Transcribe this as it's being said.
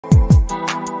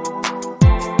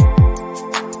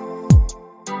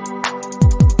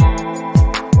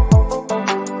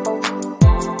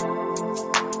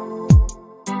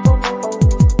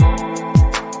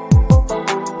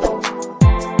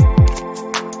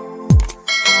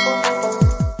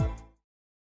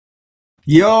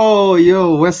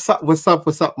Yo, what's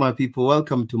up, my people?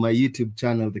 Welcome to my YouTube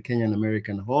channel, the Kenyan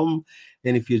American Home.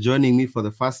 And if you're joining me for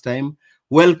the first time,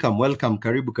 welcome,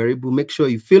 karibu. Make sure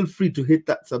you feel free to hit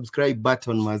that subscribe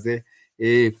button, maze.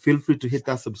 Feel free to hit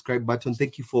that subscribe button.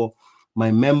 Thank you for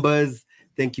my members.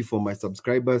 Thank you for my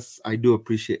subscribers. I do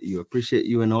appreciate you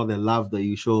and all the love that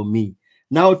you show me.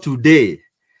 Now, today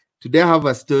I have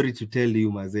a story to tell you,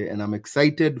 maze, and I'm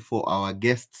excited for our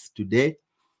guests today.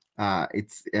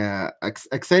 It's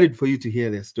excited for you to hear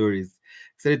their stories.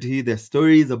 Excited to hear their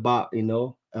stories about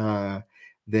their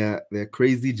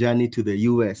crazy journey to the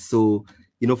US. So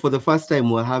for the first time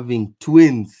we're having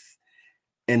twins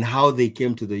and how they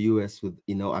came to the US with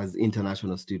as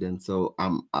international students. So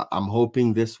I'm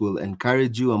hoping this will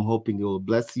encourage you. I'm hoping it will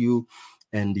bless you.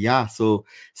 And yeah, so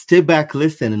stay back,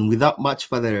 listen, and without much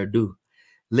further ado,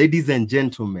 ladies and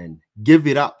gentlemen, give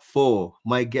it up for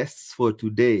my guests for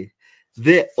today.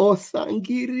 The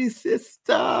Onsangiri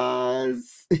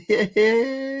sisters.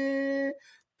 Pia,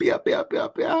 pia, pia,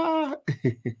 pia.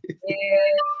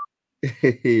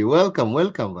 Yeah. Welcome,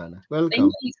 Vanna. Welcome.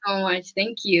 Thank you so much.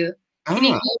 Thank you. Can you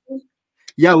hear me?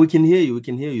 Yeah, we can hear you.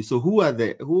 So who are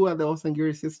the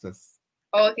Onsangiri sisters?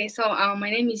 Oh, okay, so my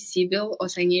name is Sibyl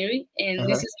Onsangiri, and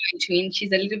this is my twin.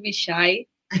 She's a little bit shy.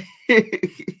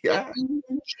 Yeah.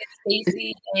 She's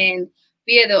Stacy, and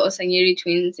we are the Onsangiri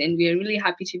twins, and we are really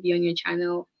happy to be on your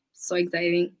channel. So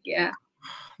exciting. Yeah.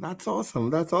 That's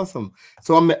awesome.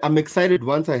 So I'm excited.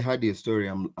 Once I heard your story,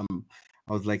 I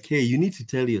was like, hey, you need to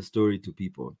tell your story to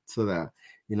people so that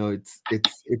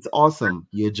it's awesome.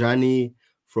 Your journey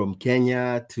from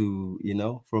Kenya to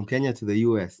the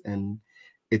US, and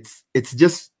it's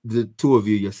just the two of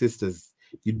you, your sisters.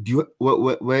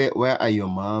 Where are your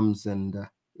moms and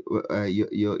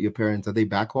your parents? Are they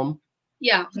back home?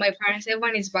 Yeah, my parents,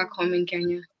 everyone is back home in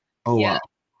Kenya. Oh, yeah. Wow.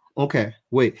 Okay,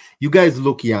 wait. You guys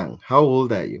look young. How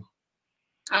old are you?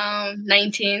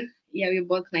 19. Yeah, we're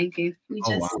both 19.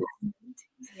 Wow.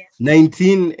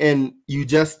 19, and you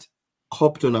just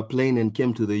hopped on a plane and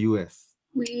came to the US.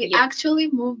 We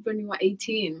actually moved when we were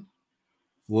 18.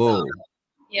 Whoa. So,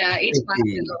 yeah, 8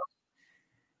 months ago.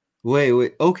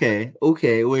 Wait. Okay.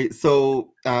 Wait.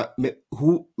 So,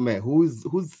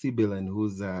 who's Sibyl and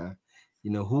who's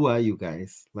who are you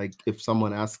guys? Like, if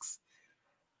someone asks.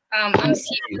 I'm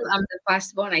Sibyl. I'm the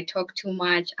firstborn. I talk too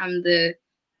much. I'm the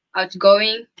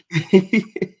outgoing.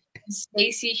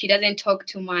 Stacy, she doesn't talk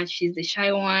too much. She's the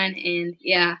shy one, and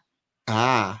yeah.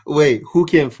 Wait, who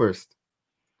came first?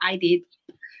 I did.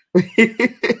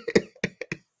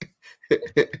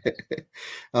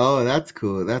 Oh, that's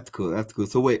cool.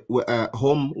 So wait,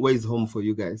 home, where is home for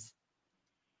you guys?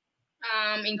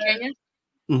 In Kenya.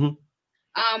 Mm-hmm.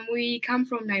 We come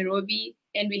from Nairobi,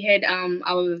 and we had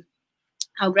our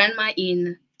grandma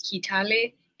in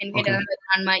Kitale, and we had another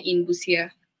grandma in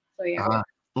Busia. So yeah.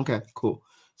 Okay, cool.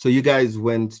 So you guys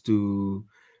went to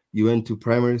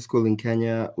primary school in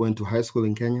Kenya, went to high school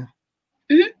in Kenya?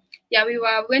 Mm-hmm. Yeah, we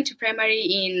went to primary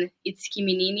in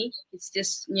Kiminini. It's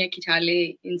just near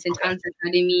Kitale in St. Anne's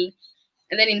Academy.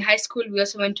 And then in high school, we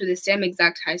also went to the same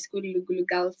exact high school, Lugulu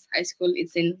Girls High School.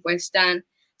 It's in Western.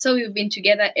 So we've been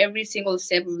together every single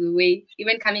step of the way.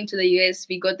 Even coming to the US,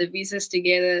 we got the visas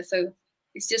together. So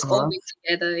it's just all been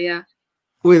together, yeah.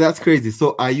 Wait, that's crazy.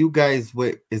 So are you guys,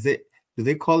 do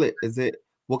they call it,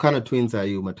 what kind of twins are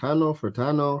you? Maternal,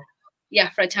 fraternal?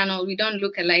 Yeah, fraternal. We don't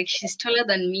look alike. She's taller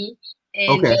than me,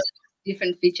 and we have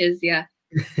different features, yeah.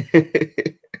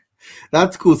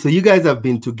 That's cool. So you guys have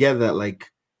been together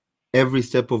like every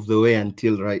step of the way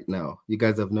until right now. You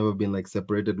guys have never been like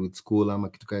separated with school,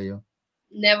 ama kitu kayo?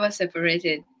 Never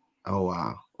separated. Oh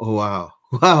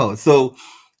wow. So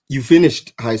you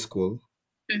finished high school.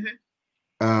 Mm-hmm.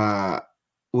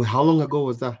 How long ago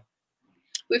was that?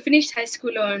 We finished high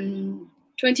school on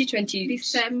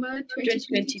December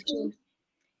 2022.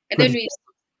 And then we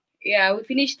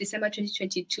finished December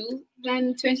 2022.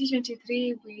 Then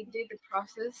 2023 we did the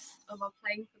process of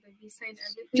applying for the visa and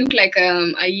everything. Took like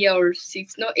a year or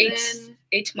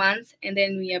 8 months, and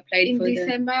then we applied in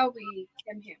December we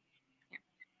came here.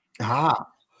 Yeah.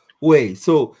 Wait,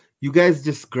 so you guys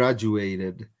just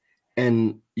graduated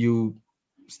and you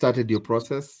started your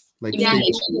process? Like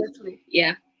immediately.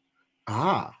 Yeah.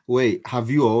 Wait, have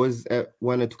you always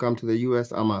wanted to come to the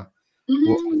US, Ama?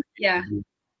 Yeah,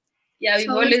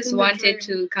 we've always wanted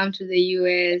to come to the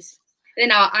US.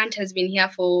 Then our aunt has been here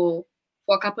for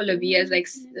a couple of years, like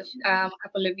a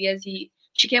couple of years. She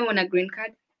came on a green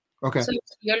card. Okay. So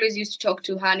we always used to talk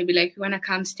to her and be like, we want to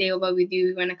come stay over with you.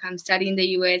 We want to come study in the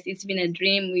US. It's been a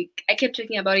dream. I kept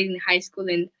talking about it in high school,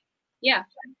 and yeah.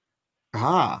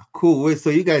 Cool. Wait, so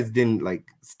you guys didn't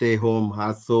like stay home,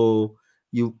 hustle.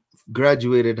 You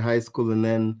graduated high school, and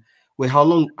then wait, how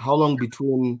long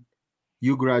between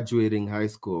you graduating high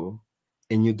school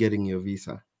and you getting your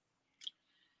visa?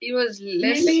 It was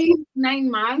less. Maybe 9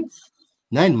 months.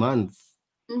 9 months.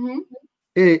 Mm-hmm.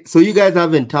 Hey, so you guys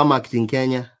haven't tarmacked in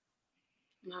Kenya?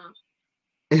 No.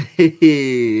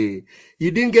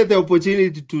 You didn't get the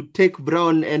opportunity to take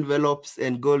brown envelopes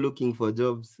and go looking for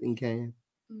jobs in Kenya?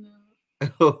 No.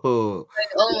 Oh, I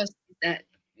almost did that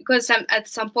because at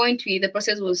some point the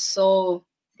process was so,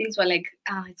 things were like,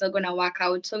 it's not gonna work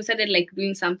out. So we started like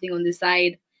doing something on the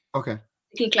side, okay.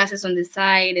 taking classes on the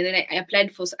side, and then I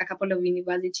applied for a couple of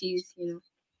universities.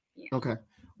 Okay.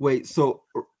 Wait. So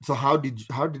how did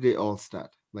they all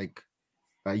start? Like,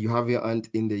 you have your aunt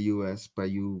in the US,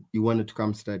 but you wanted to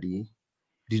come study.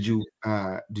 Did you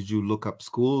look up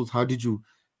schools? How did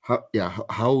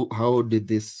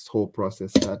this whole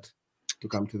process start to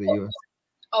come to the US?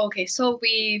 Okay, so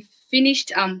we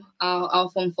finished our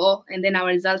Form 4, and then our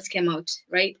results came out,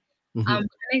 right? Can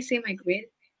I say my grade?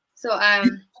 So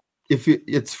if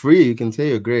it's free, you can say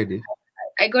your grade.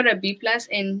 I got a B plus,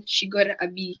 and she got a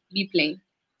B plain.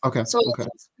 Okay. So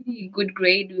it's a pretty good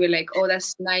grade. We were like, oh,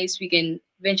 that's nice. We can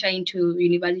venture into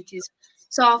universities.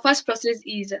 So our first process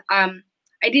is I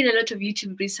did a lot of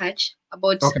YouTube research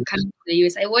about coming to the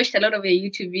US. I watched a lot of your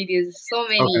YouTube videos, so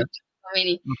many.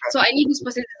 So I knew this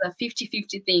process is a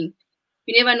 50-50 thing.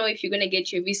 You never know if you're going to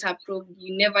get your visa approved.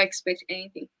 You never expect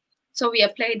anything. So we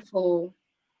applied for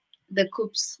the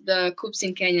COOPs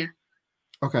in Kenya.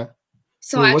 Okay.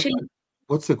 So wait, actually,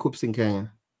 what's the COOPs in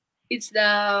Kenya? it's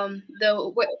the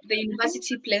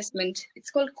university placement. It's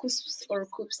called COOPs or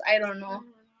COOPs. I don't know.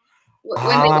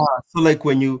 So like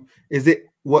is it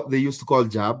what they used to call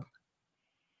JAB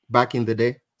back in the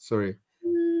day? Sorry.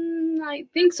 I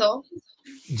think so.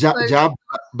 JAB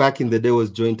back in the day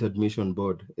was Joint Admission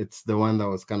Board. It's the one that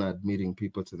was kind of admitting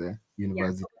people to the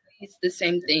university. Yeah, it's the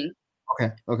same thing.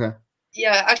 Okay.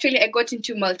 Yeah, actually, I got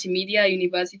into multimedia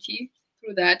university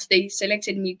through that. They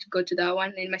selected me to go to that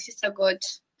one, and my sister got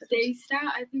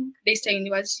Daystar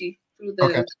University through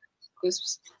the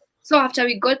COOPs. So after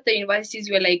we got the universities,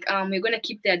 we were like, we're gonna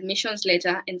keep the admissions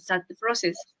letter and start the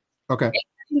process. Okay. And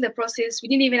in the process, we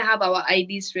didn't even have our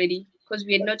IDs ready because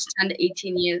we had not turned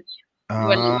 18 yet. We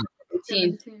were like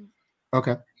 17.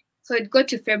 Okay. So it got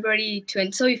to February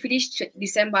 20. So we finished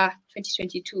December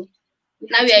 2022.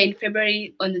 Now we are in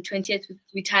February. On the 20th,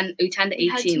 we turned 18. We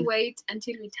had to wait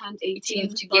until we turned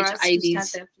 18 to get IDs. To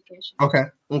start the application.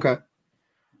 Okay.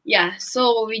 Yeah.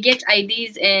 So we get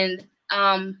IDs, and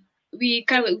we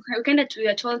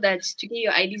were told that to get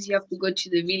your IDs you have to go to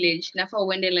the village. Nafa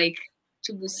went like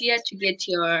to Busia to get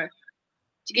your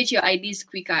IDs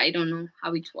quicker. I don't know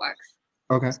how it works.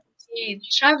 Okay. So we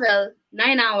travel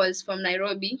 9 hours from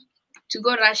Nairobi to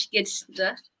go rush to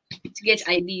get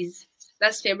IDs.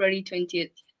 That's February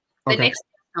 20th. The next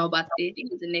day, our birthday. I think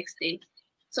it was the next day.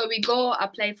 So we go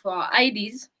apply for our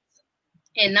IDs,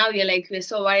 and now we're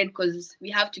so worried because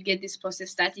we have to get this process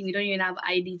starting. We don't even have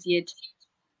IDs yet.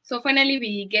 So finally,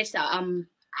 we get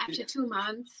after 2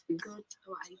 months we got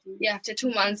our IDs. Yeah, after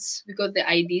 2 months we got the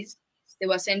IDs. They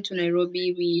were sent to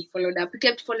Nairobi. We followed up. We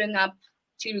kept following up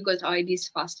till we got our IDs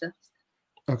faster.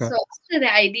 Okay. So after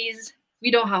the IDs, we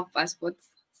don't have passports.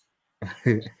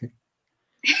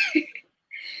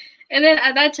 And then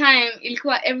at that time,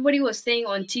 everybody was saying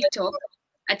on TikTok,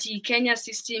 at the Kenya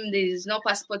system, there is no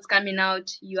passports coming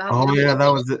out. You have that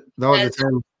was the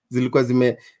time.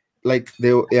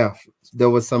 There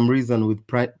was some reason with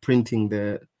printing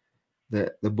the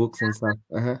books and stuff.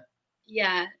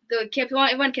 Yeah,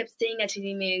 everyone kept saying at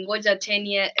Ngoja 10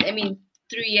 years. I mean,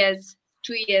 3 years,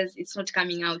 2 years. It's not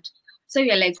coming out. So we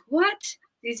are like, what?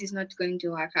 This is not going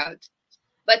to work out.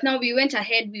 But now we went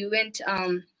ahead. We went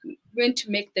to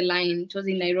make the line. It was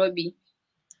in Nairobi.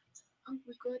 Oh,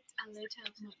 we got a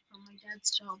letter from my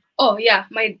dad's job. Oh yeah,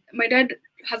 my dad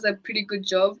has a pretty good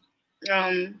job.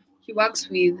 He works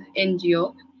with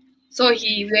NGO, so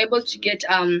we were able to get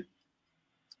Can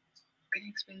you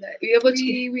explain that?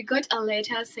 We got a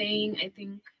letter saying, I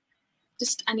think,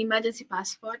 just an emergency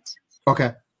passport.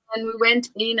 Okay. And we went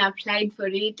in, applied for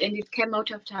it, and it came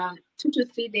out after 2 to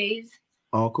 3 days.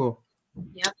 Oh, cool.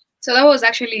 Yep. So that was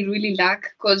actually really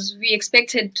luck because we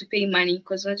expected to pay money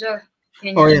because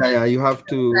you have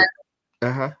to.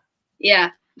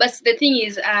 Yeah, but the thing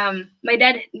is, my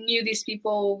dad knew these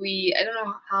people. I don't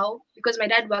know how, because my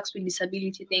dad works with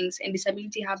disability things, and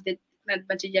disability have the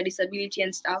advantage of disability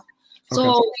and stuff. So we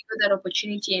got that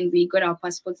opportunity, and we got our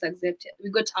passports accepted. We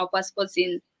got our passports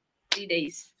in 3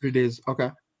 days. 3 days.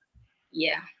 Okay.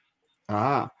 Yeah.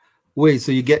 Wait,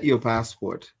 so you get your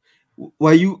passport.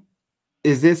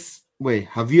 Is this Wait,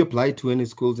 have you applied to any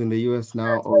schools in the US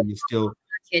now, or you still?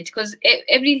 Yet, because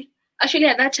actually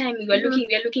at that time we were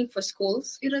looking for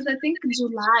schools. It was, I think,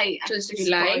 July. It was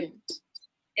July.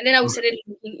 And then I started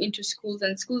looking into schools,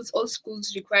 and all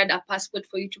schools required a passport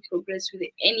for you to progress with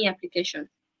any application.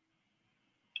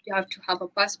 You have to have a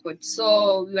passport.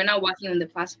 So we were now working on the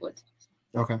passport.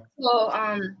 Okay.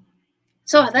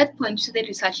 So at that point, we started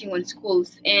researching on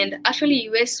schools, and actually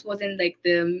US wasn't like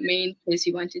the main place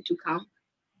we wanted to come,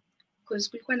 because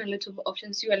we had a lot of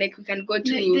options. You were like, we can go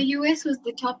to the US was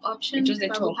the top option, it was the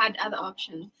but top. we had other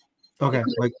options. Okay.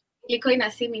 It kind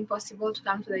of seemed impossible to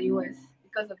come to the US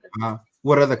because of the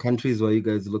what other countries were you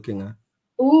guys looking at?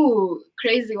 Ooh,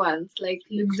 crazy ones like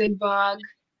Luxembourg.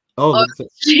 Oh,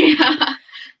 yeah.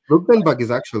 Luxembourg is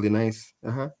actually nice.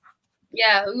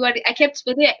 Yeah, but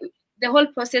the whole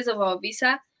process of our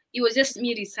visa, it was just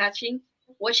me researching,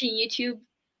 watching YouTube,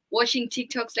 watching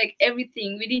TikToks, like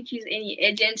everything. We didn't use any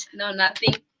agent, no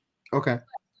nothing. Okay.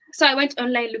 So I went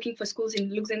online looking for schools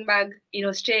in Luxembourg, in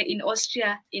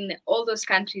Austria, in all those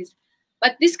countries.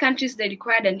 But these countries, they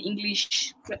required an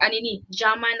English, any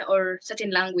German or certain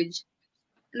language.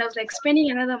 And I was like, spending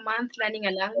another month learning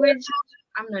a language,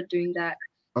 I'm not doing that.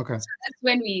 Okay. So that's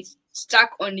when we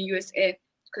stuck on USA,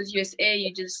 because USA,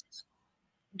 you just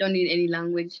don't need any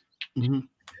language.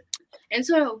 And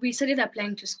so we started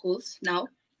applying to schools now.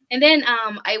 And then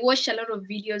I watched a lot of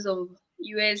videos of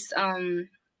US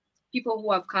people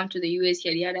who have come to the US,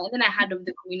 yada yada. And then I heard of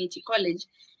the community college.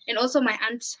 And also my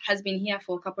aunt has been here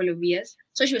for a couple of years.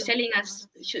 So she was telling us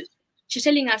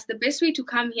the best way to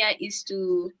come here is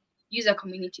to use a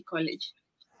community college,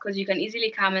 because you can easily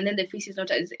come, and then the fees is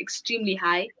not as extremely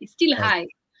high. It's still high,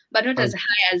 but not as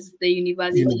high as the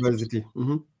university.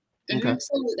 Okay.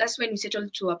 So that's when we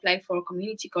settled to apply for a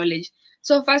community college.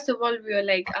 So first of all, we were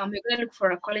like, we're gonna look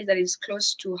for a college that is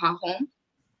close to her home,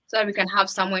 so that we can have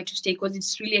somewhere to stay, because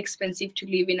it's really expensive to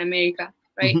live in America,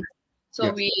 right?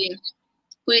 So we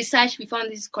researched, we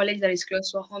found this college that is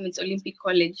close to our home. It's Olympic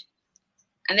College.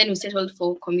 And then we settled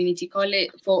for community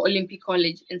college, for Olympic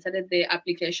College, and started the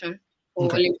application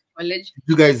for Olympic College. Did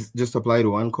you guys just apply to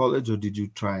one college, or did you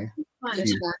try?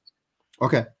 Just one.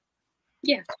 Okay.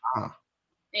 Yeah.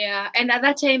 Yeah. And at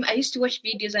that time, I used to watch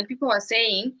videos, and people were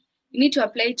saying you need to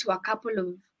apply to a couple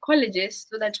of colleges,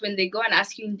 so that when they go and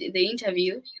ask you in the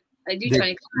interview, you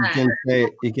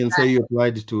can say you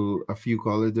applied to a few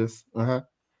colleges.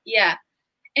 Yeah.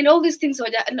 And all these things,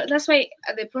 that's why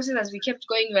the process, as we kept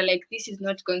going, we were like, this is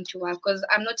not going to work, because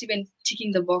I'm not even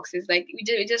ticking the boxes. Like,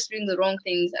 we're just doing the wrong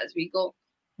things as we go.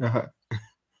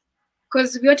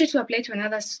 Because we wanted to apply to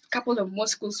another couple of more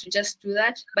schools to just do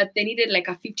that, but they needed like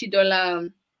a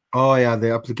 $50. Oh yeah,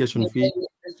 the application fee.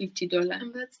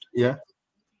 $50. Yeah.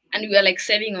 And we were like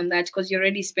saving on that, because you're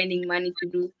already spending money to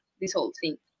do this whole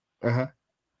thing.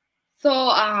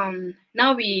 So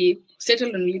now we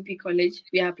settled on Olympic College.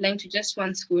 We are applying to just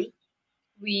one school.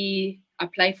 We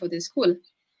apply for the school.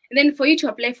 And then for you to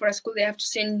apply for a school, they have to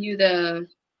send you the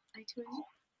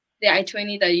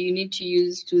I-20 that you need to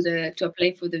use to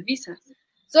apply for the visa.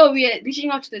 So we are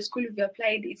reaching out to the school we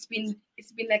applied. It's been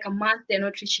like a month. They're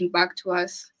not reaching back to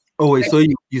us. Oh wait, so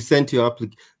you sent your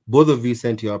application. Both of you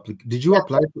sent your application. Did you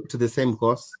apply to the same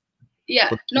course?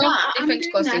 Yeah, no, different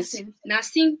courses.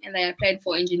 Nursing, and I applied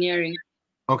for engineering.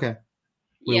 Okay.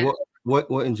 Wait, yeah.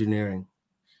 What engineering?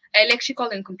 Electrical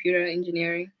and computer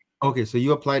engineering. Okay, so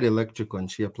you applied electrical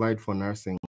and she applied for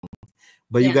nursing.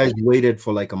 But you guys waited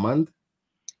for like a month?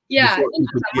 Yeah,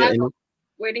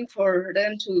 waiting for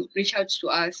them to reach out to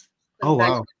us. Oh,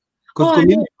 wow. Because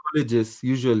community colleges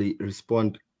usually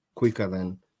respond quicker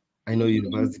than, I know,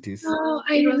 universities. No,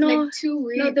 I don't know. Like 2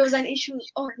 weeks. No, there was an issue.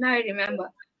 Oh, now I remember.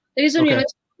 The reason we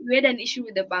had an issue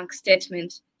with the bank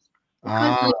statement.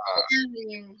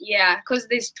 Yeah, because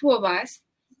there's 2 of us,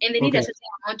 and they need a certain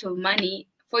amount of money.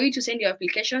 For you to send your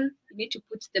application, you need to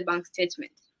put the bank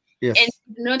statement. Yes. And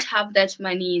we do not have that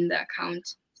money in the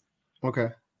account. Okay.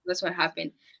 That's what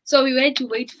happened. So we had to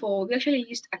wait we actually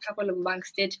used a couple of bank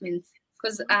statements,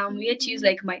 because we had to use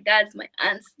like my dad's, my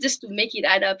aunt's, just to make it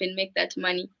add up and make that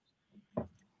money.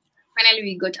 Finally,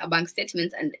 we got a bank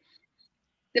statement, and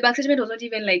the bank statement was not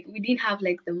even like, we didn't have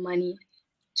like the money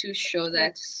to show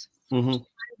that.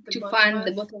 To fund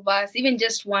the both of us, even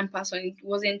just one person, it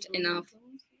wasn't enough.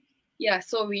 Yeah,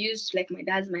 so we used like my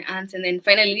dad's, my aunt's, and then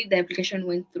finally the application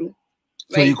went through.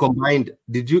 Right? So you combined.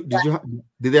 Did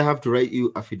they have to write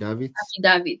you affidavits?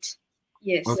 Affidavit,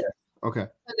 yes. Okay.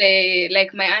 So they,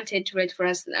 like, my aunt had to write for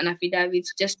us an affidavit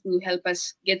just to help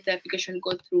us get the application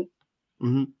go through.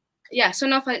 Yeah. So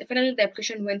now finally the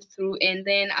application went through, and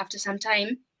then after some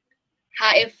time,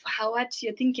 what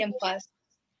you think came first?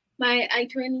 My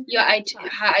I-20.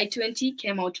 Her I-20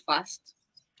 came out fast.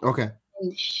 Okay.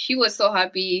 And she was so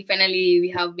happy. Finally, we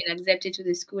have been accepted to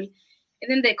the school. And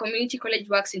then the community college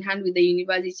works in hand with the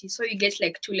university. So you get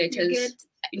like 2 letters.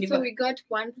 So we got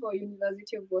one for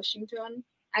University of Washington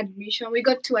admission. We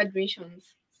got 2 admissions.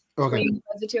 For Okay.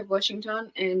 University of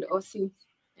Washington and OC.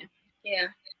 Yeah.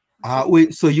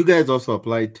 Wait, so you guys also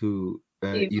applied to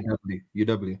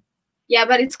UW? Yeah,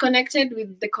 but it's connected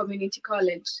with the community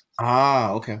college.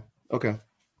 Okay. Okay.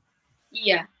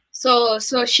 Yeah. So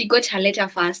she got her letter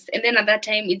first, and then at that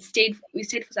time we stayed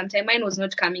for some time. Mine was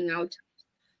not coming out,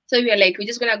 so we were like, we're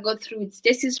just gonna go through its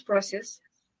thesis process,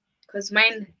 because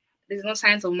mine, there's no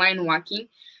signs of mine working.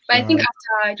 But I think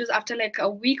after like a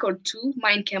week or 2,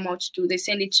 mine came out too. They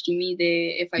sent it to me,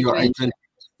 the FI20.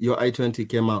 Your I-20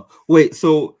 came out. Wait,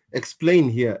 so explain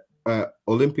here.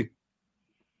 Olympic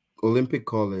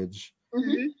College.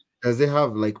 Mm-hmm. Does it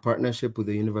have like partnership with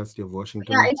the University of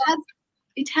Washington? Yeah,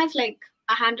 it has like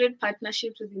 100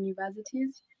 partnerships with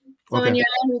universities. So when you're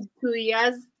done with 2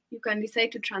 years, you can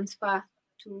decide to transfer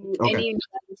to any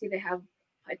university they have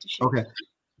partnership. Okay.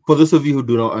 For those of you who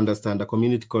do not understand, a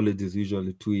community college is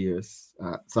usually 2 years.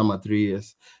 Some are 3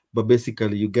 years. But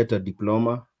basically, you get a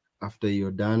diploma after you're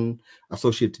done.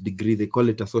 Associate degree, they call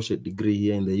it associate degree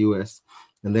here in the US.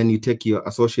 And then you take your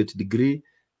associate degree,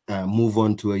 move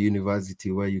on to a university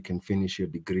where you can finish your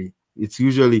degree. It's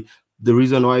usually the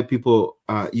reason why people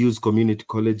use community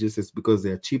colleges is because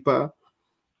they're cheaper,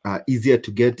 easier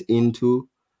to get into.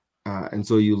 And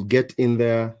so you'll get in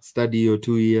there, study your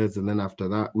 2 years, and then after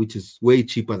that, which is way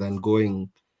cheaper than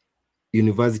going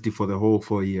university for the whole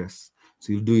 4 years.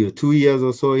 So you'll do your 2 years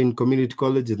or so in community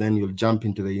college, and then you'll jump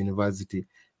into the university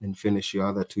and finish your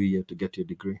other 2 years to get your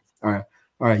degree. All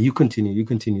right, you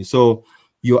continue. So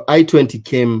your I-20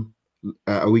 came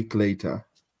a week later.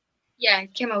 Yeah,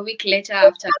 it came a week later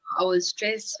after I was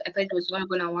stressed. I thought it was not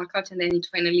going to work out, and then it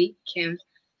finally came.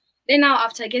 Then now,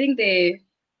 after getting the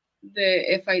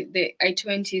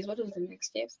I-20s, what was the next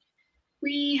step?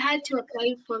 We had to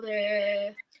apply for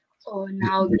the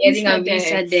getting a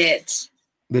visa debt.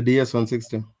 The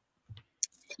DS-160.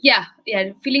 Yeah,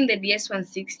 filling the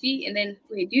DS-160, and then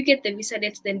wait, do you get the visa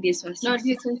debt then DS-160? No,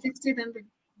 DS-160 then the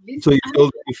visa. So you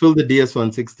fill the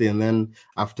DS-160, and then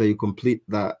after you complete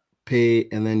that, pay,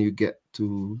 and then you get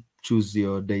to choose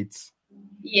your dates.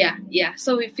 Yeah.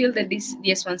 So we filled the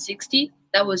DS-160.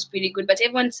 That was pretty good. But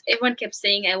everyone kept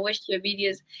saying, I watched your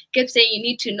videos, kept saying you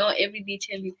need to know every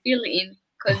detail you fill in,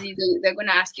 because they're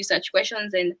gonna ask you such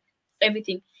questions and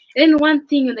everything. And then one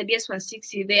thing on the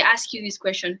DS-160, they ask you this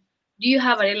question: do you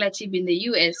have a relative in the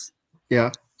US?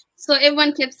 Yeah. So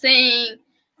everyone kept saying,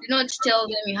 do not tell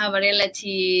them you have a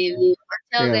relative.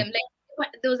 Tell them,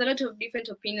 like, there was a lot of different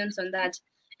opinions on that.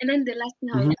 And then the last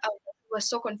thing I was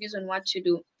so confused on what to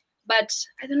do. But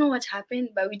I don't know what happened,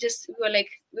 but we were like,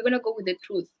 we're gonna go with the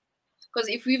truth. Because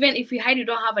if we hide you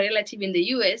don't have a relative in the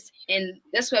US and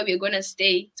that's where we're gonna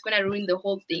stay, it's gonna ruin the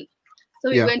whole thing. So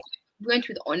we went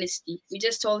with honesty. We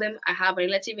just told them, I have a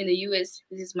relative in the US.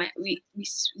 This is we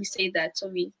say that, so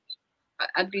we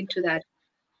agreed to that.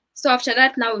 So after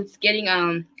that, now it's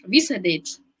getting visa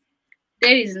date.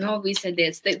 There is no visa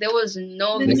dates. There was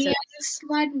no visa. The next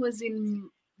one was in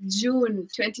June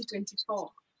 2024,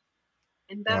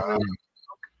 and that was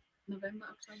November,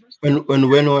 October.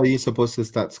 When were you supposed to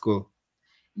start school?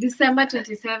 December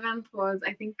 27th was,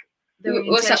 I think, the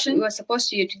we were supposed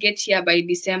to get here by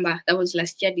December. That was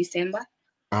last year, December.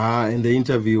 And the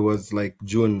interview was like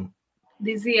June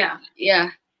this year.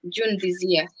 Yeah, June this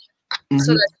year.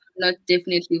 So that did not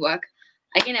definitely work.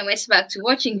 Again, I went back to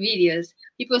watching videos.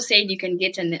 People said you can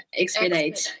get an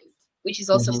expedite, which is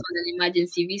also called an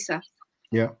emergency visa.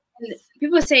 Yeah. And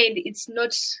people said it's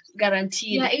not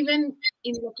guaranteed. Yeah, even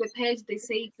in the page they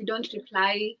say if you don't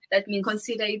reply, that means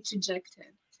consider it rejected.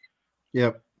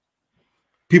 Yeah.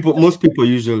 Most people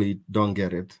usually don't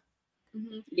get it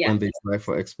when they apply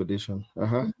for expedition.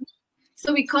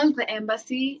 So we called the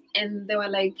embassy and they were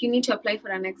like, you need to apply for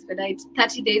an expedite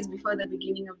 30 days before the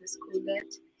beginning of the school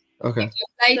date. Okay. If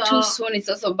you apply too soon, it's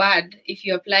also bad. If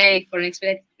you apply for an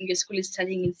expedite and your school is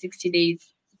starting in 60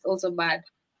 days, it's also bad.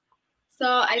 So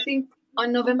I think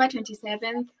on November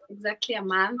 27th, exactly a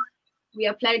month, we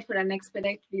applied for an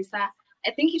expedite visa.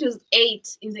 I think it was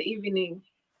 8 in the evening.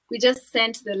 We just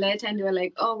sent the letter and they were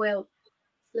like, oh, well,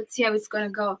 let's see how it's going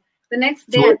to go. The next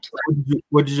day at 12.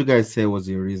 What did you guys say was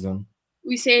your reason?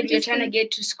 We said we're trying to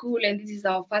get to school and this is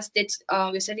our first date.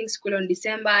 We're starting school on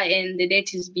December and the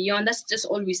date is beyond. That's just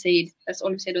all we said. That's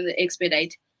all we said on the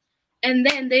expedite. And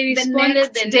then they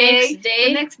responded the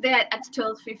next day at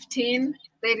 12:15.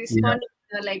 They responded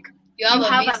like, you have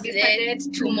a visa date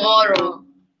tomorrow.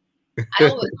 I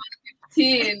was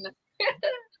 15.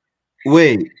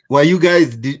 Wait, were you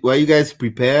guys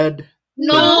prepared?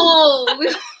 No,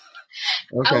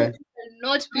 Okay.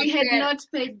 not We had prepared. not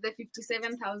paid the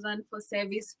 57,000 for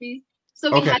service fee, so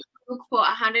we Okay. had to look for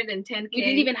 110K. We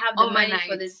didn't even have the money for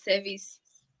overnight. the service.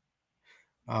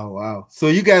 Oh wow. So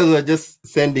you guys were just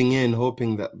sending in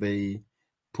hoping that they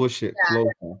push it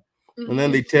closer. And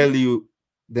then they tell you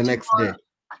the next day.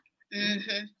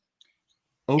 Mm-hmm.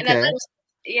 Okay.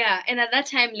 And at that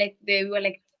time, like they were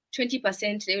like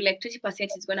 20%. They were like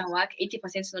 20% is gonna work,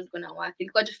 80% is not gonna work.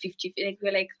 It got to 50. Like we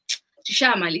were like,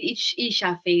 tushamali each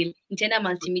shall fail. Nitenda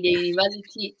multimedia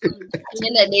university,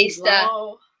 Nitenda Daystar.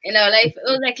 Wow. In our life, it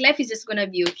was like life is just gonna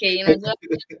be okay, you know.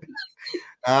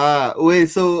 Wait,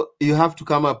 so you have to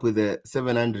come up with a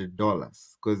 $700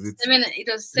 because it's It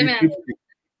was 700.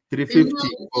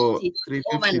 350 for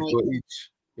overnight. for each.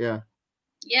 Yeah.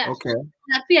 Yeah. Okay.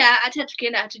 Na pia hata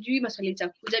tukienda hatujui maswali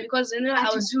itakuja because you know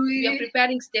we are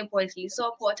preparing stepwisely.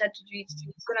 So for hatujui it's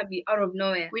gonna be out of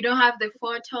nowhere. We don't have the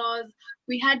photos.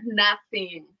 We had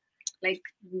nothing. Like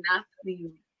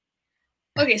nothing.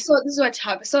 Okay, so this is what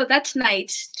happened. So that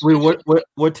night. Wait,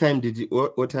 what time did you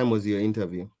what time was your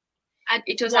interview?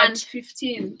 It was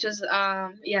 1:15. It was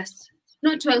yes.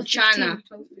 No, 12 Chana.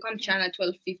 Come Chana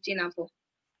 12:15 Apple.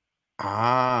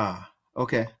 Ah,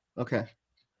 okay.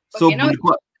 So Okay, now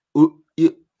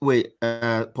wait,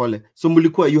 Paul. So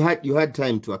mulikuwa you had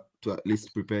time to at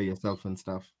least prepare yourself and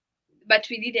stuff. But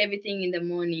we did everything in the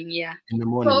morning, yeah. In the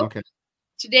morning, so, okay.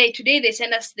 Today they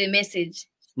send us the message.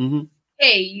 Mm-hmm.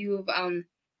 Hey, you've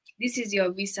this is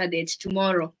your visa date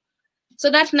tomorrow.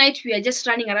 So that night we are just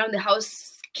running around the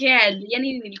house scared.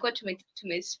 Yani nilikuwa tume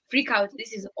freak out.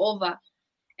 This is over.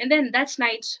 And then that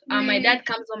night, my dad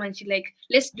comes home and she's like,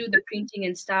 let's do the printing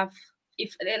and stuff.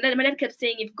 And then my dad kept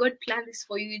saying, if God planned this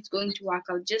for you, it's going to work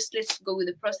out. Just let's go with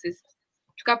the process.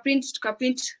 Tuka print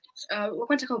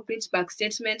bank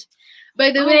statement. By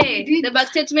the way, the bank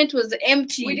statement was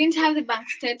empty. We didn't have the bank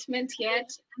statement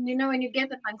yet. And you know, when you get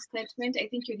the bank statement, I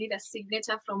think you need a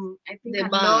signature from the a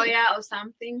bank. lawyer or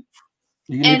something.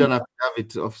 You need an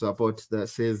affidavit of support that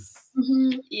says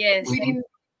yes. We didn't.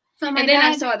 So and then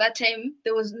I saw at that time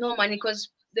there was no money because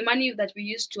the money that we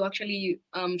used to actually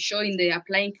show in the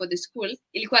applying for the school,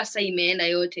 ilikuwa saa imeenda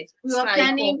yote. We were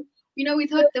planning, you know, we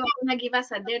thought they were gonna give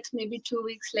us a date maybe 2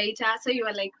 weeks later. So you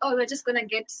were like, oh, we're just gonna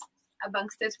get a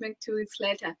bank statement 2 weeks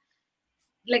later.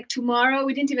 Like tomorrow,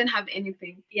 we didn't even have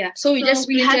anything. Yeah. So we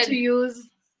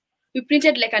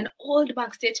printed like an old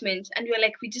bank statement, and we were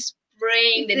like, we just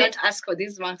praying they don't ask for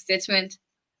this bank statement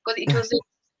because it was.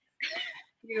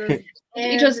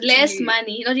 It was less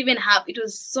money, not even half. It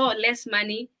was so less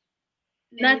money.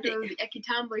 Nothing. It was a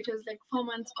kitambo. It was like 4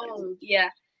 months old.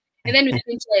 Yeah, and then we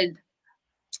printed.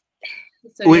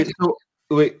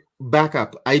 Wait, back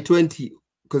up. I-20,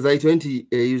 because I-20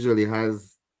 usually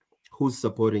has who's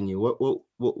supporting you.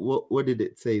 What did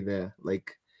it say there?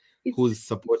 Like, who's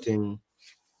supporting?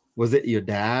 Was it your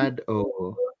dad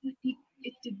or?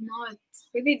 It did not.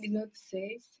 Maybe it did not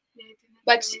say.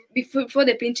 But before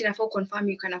the printing, I confirm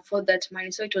you can afford that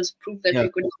money. So it was proof that we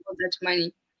could afford that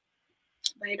money.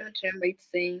 But I don't remember it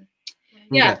saying.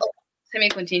 Yeah. Okay. Let me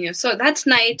continue. So that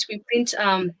night we print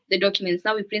the documents.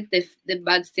 Now we print the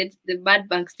bad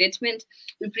bank statement.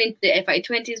 We print the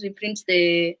FI-20s. We print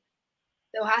they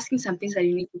were asking some things that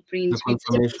you need to print. The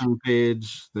confirmation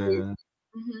page.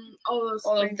 All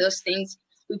of those things.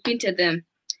 We printed them.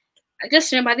 I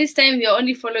just remember this time we were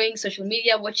only following social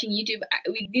media, watching YouTube.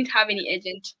 We didn't have any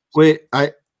agent. Wait,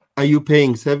 are you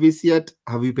paying service yet?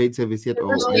 Have you paid service yet?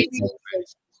 Because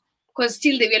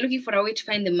still we are looking for a way to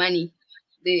find the money,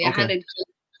 the 100K.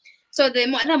 So we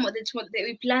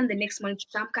planned the next month.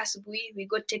 We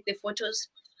go take the photos,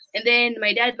 and then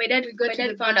my dad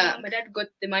got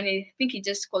the money. I think he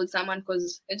just called someone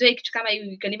because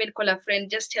you can even call a friend.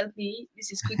 Just help me.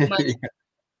 This is quick money.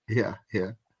 Yeah.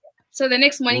 So the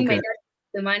next morning, my dad got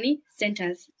the money, sent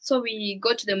us. So we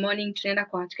go to the morning, tukaenda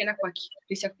kwa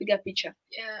kupiga picha.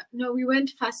 Yeah, no, we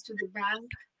went fast to the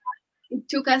bank. It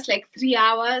took us like 3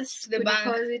 hours to the bank.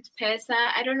 Deposit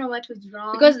Mpesa. I don't know what was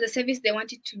wrong. Because the service they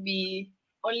wanted to be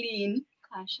only in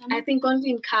cash. I think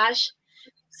only in cash.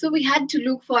 So we had to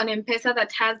look for an Mpesa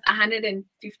that has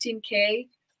 115K.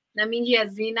 Namingi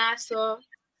Azina. So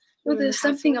there's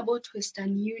something about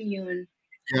Western Union.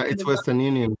 Yeah, it's Western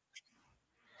Union.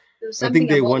 I think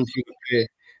they want you to pay.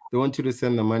 They want you to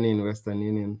send the money in Western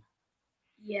Union.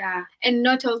 Yeah, and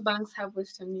not all banks have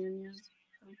Western Union.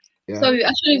 Yeah. So we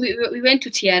went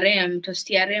to TRM. It was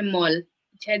TRM Mall.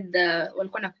 It had the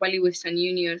Western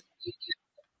Union.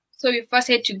 So we first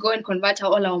had to go and convert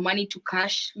all our money to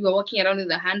cash. We were walking around with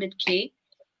 100K.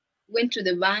 went to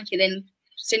the bank and then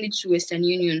sent it to Western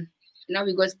Union. Now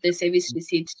we got the service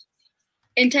receipt.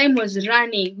 And time was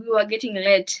running. We were getting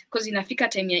late because inafika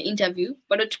time ya interview,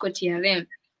 bado tuko TRM.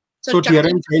 So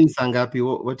TRM time sangapi?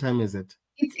 What time is it?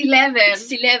 It's 11.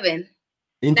 It's 11.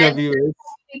 Interview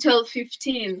is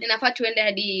 12:15. Inafaa tuende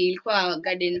hadi ilikuwa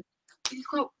garden.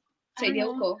 Ilikuwa Saidia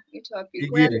huko. Ito wapi?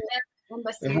 Igiri.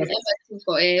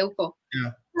 Huko huko.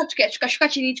 Yeah. Tukashuka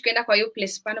chini tukaenda kwa hiyo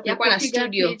place pana kulikuwa na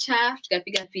studio.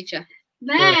 Tukapiga picha.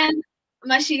 Then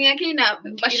machine yake ina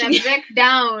break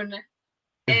down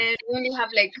and we only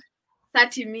have like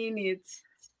 30 minutes.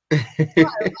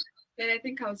 And I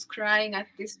think I was crying at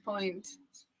this point.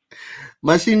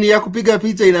 Machine ya kupiga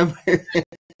picha ina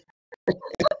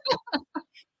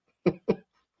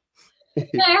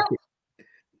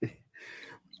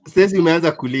Sasa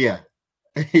umeanza kulia.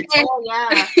 Oh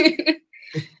yeah.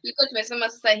 Liko tumesema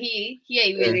sasa hii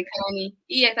haiwezekani.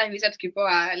 Hii hata visa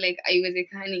tukipoa like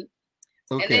haiwezekani.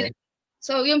 Okay. And then,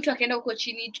 so huyo mtu akaenda huko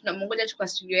chini tunamngoja tu kwa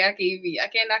studio yake hivi.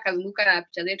 Akaenda akazunguka na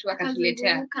picha zetu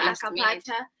akatuletea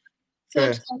akapata.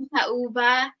 So tukapata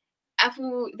Uber.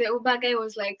 Afu the Uber guy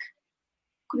was like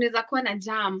kunaweza kuwa na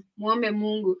jam, muombe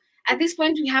Mungu. At this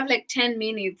point we have like 10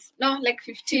 minutes. No, like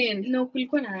 15. No,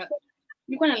 kulikuwa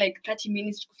na like 30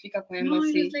 minutes kufika kwa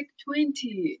embassy. No, it was like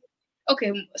 20.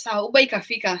 Okay, sawa Uber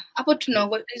ikafika. Hapo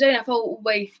tunangoja inafaa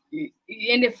Uber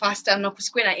iende faster na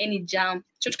kusikwe na any jam.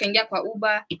 So tukaingia kwa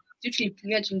Uber,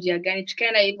 tulipimia njia gani,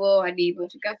 tukaenda hivyo hadi hivyo.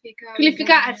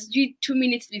 Tulifika at 2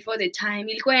 minutes before the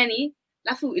time. Ilikuwa yani,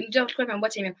 alafu ndio tulikuwa tumeambiwa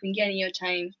time ya kuingia ni hiyo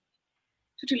time.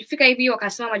 So tulifika hivi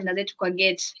wakasema majina zetu kwa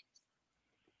gate.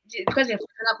 Because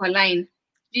tumefuatana kwa line.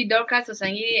 Dorcas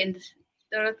Onsangiri and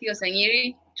Dorothy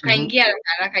Onsangiri. Tukaingia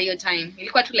haraka hiyo time.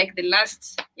 Ilikuwa tu like the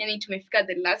last, yani tumefika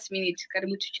the last minute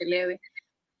karibu tuchelewe.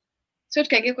 So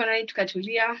tukaingia kwa nani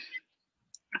tukatulia.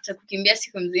 After kukimbia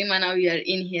siku mzima, now we are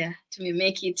in here to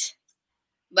make it.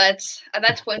 But at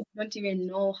that point we don't even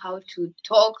know how to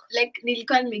talk. Like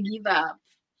nilikuwa give up.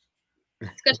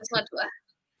 Tukasema tu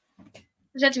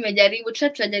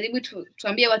tutajaribu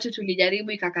tuambie watu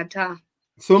tulijaribu ikakataa.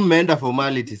 So mmeenda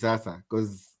formality sasa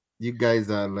because you guys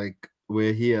are like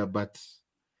we're here but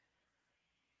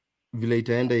vile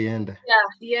itaenda iende. Yeah,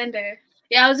 iende.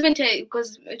 Yeah, I was even telling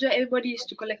because everybody used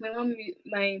to call like my mom,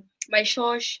 my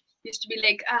shosh used to be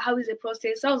like, how is the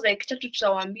process? I was like,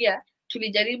 tutawaambia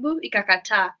tulijaribu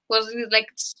ikakataa because it was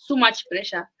like so much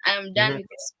pressure. I am done with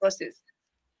this process.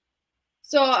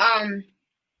 So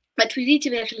but we didn't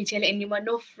even actually tell anyone,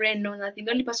 no friend, no nothing.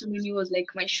 The only person who knew was like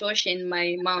my shosh and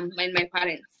my mom and my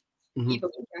parents.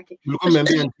 Ulikuwa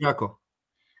umeambia aunti yako?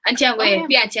 Aunti yangu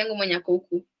pia aunti yangu mwenye ako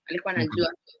huku alikuwa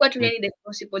anajua. Kwa tu the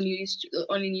possible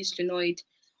only used to know it.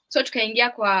 So tukaingia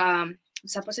kwa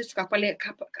suppose tukapale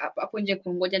hapo nje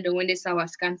kuongoja ndio uende sawa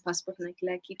scan passport na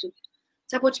kila kitu.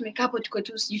 Support tumekaa hapo tuko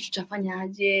tu sijui tutafanya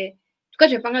aje. Tukawa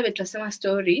tumepanga vile tutasema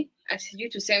story, asijui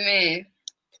tuseme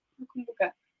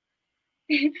nakumbuka.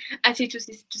 Ati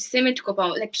tuseme tuko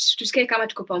pamoja, like tusikae kama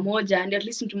tuko pamoja ndio at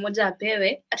least mtu mmoja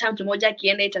apewe, hata mtu mmoja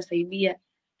akienda itasaidia.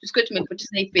 Tusikuwe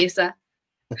tumepoteza hii pesa.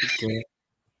 Okay.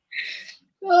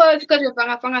 So tukawa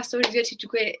tumepanga story zetu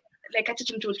tukue like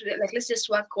hata mtu like let's just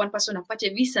work one person apate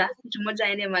visa, mtu mmoja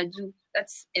aende majuu.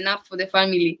 That's enough for the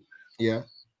family. Yeah.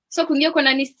 So kuingia kwa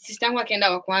nani sister yangu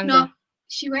akaenda wa kwanza. No,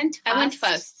 she went first. I went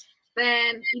first.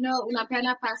 Then, you know,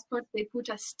 unapeana passport, they put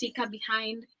a sticker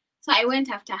behind. So I went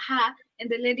after her, and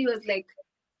the lady was like,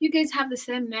 you guys have the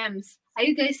same names. Are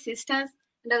you guys sisters?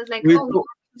 And I was like, wait, oh.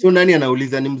 So nani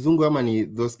anauliza ni mzungu ama ni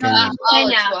those Kenyans?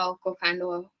 Kenya.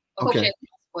 Okay.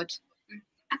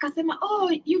 Akasema,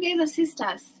 oh, you guys are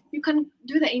sisters. You can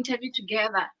do the interview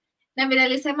together. Na vile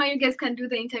alisema, you guys can do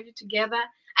the interview together.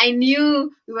 I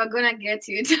knew we were gonna get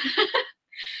it.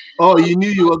 Oh, you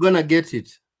knew you were gonna get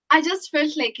it. I just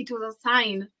felt like it was a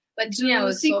sign. But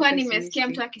sikuwa nimesikia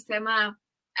mtu akisema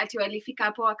ati walifika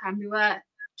hapo wakaambiwa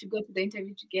to go to the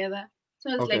interview together. So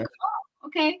I was like, oh,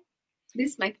 okay.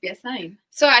 This might be a sign.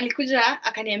 So alikuja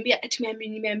akaniambia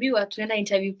nimeambiwa tunaenda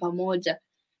interview pamoja.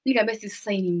 Nikamwambia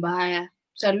sasa ni mbaya.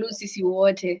 Tutalose sisi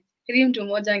wote. Ili mtu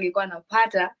mmoja angekuwa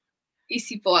anapata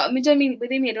isipoa. I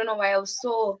don't know why I was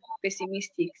so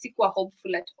pessimistic. Sikuwa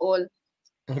hopeful at all.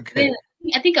 Okay. Then,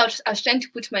 I think I was trying to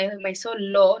put my soul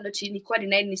low, not nilikuwa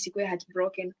denied nisikuwe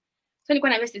heartbroken. So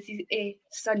nilikuwa na message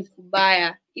sasa ni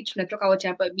kubaya. Hii tunatoka wote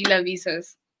hapa bila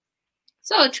visas.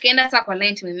 So tukaenda sasa kwa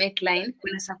line, tumemake line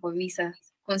kwenda sasa kwa visa.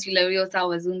 Consular wao sasa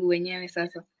wazungu wenyewe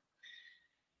sasa.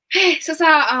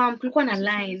 Sasa kulikuwa na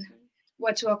line.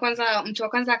 Mtu wa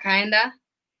kwanza akaenda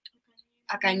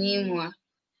akanyimwa.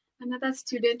 Another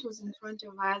student was in front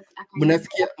of us.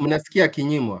 Mnasikia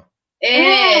akinyimwa?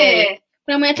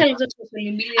 Kuna mmoja aliuliza tu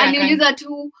swali mbili. Aliuliza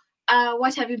tu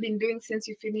what have you been doing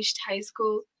since you finished high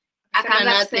school?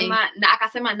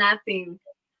 Akasema nothing.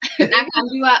 Na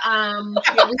akaambiwa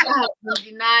your visa has been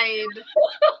denied.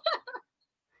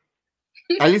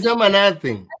 Alisema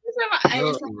nothing.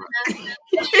 Alisema nothing.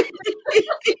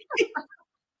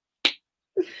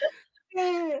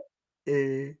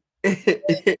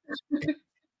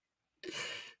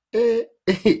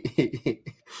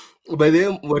 By the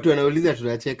way, watu wanauliza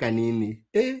tunacheka nini?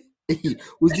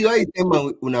 Usiwahi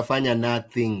sema unafanya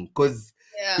nothing, because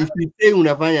if you say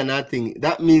unafanya nothing,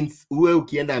 that means uwe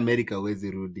ukienda America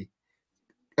huwezi rudi.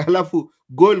 Alafu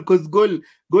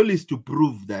goal is to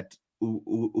prove that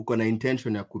uko na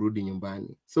intention ya kurudi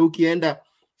nyumbani. So ukienda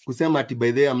kusema ati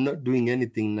by the way I'm not doing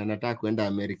anything na nataka kuenda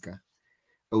America,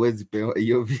 huwezi pewa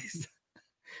hiyo visa.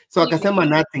 So akasema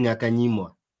nothing,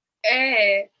 akanyimwa.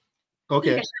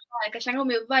 Okay. Akashanga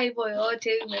umevaa hivyo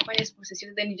yote, umefanya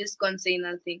process, then you just can't say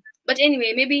nothing. But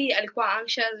anyway, maybe alikuwa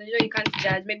anxious, you can't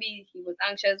judge. Maybe he was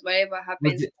anxious, whatever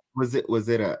happened. Was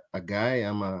it a guy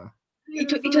ama?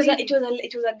 It was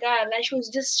a girl. Like she was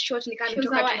just short. She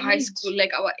took her to high school,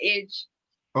 like our age.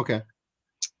 Okay.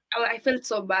 I felt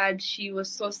so bad. She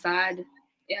was so sad.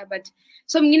 Yeah, but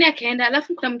so mwingine akaenda,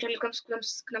 alafu kuna mtu alikuwa kuna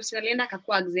msichana alienda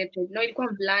akakuwa accepted. No,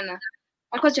 ilikuwa mvulana.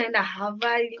 Alikuwa anaenda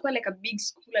Harvard, ilikuwa like a big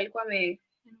school. Alikuwa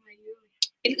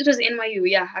it was NYU,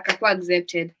 yeah, akakuwa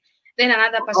accepted. Then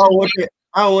another person.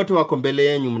 Wote wako mbele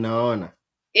yenu mnaona?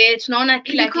 Tunaona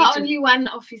kila kitu. Only one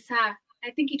officer.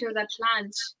 I think it was at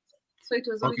lunch. So it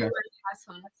was only one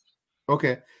person.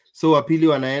 Okay. So wapili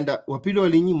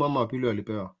walinyimwa ama wapili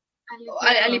walipewa?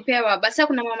 Alipewa. Basi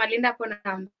kuna mama alienda hapo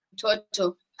na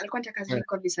mtoto. Alikuwa anataka kazi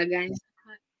kwa visa gani?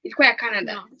 Ilikuwa ya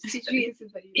Canada.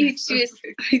 It's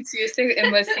USA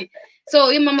embassy. So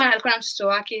huyo mama alikuwa na mtoto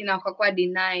wake na akakuwa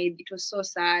denied. It was so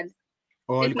sad.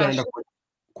 Alikuwa anaenda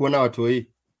kuona watu hii.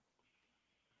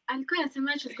 Alikuwa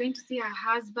anasema she was going to see her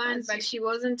husband, but she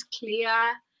wasn't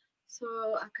clear. So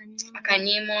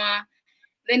akanyimwa.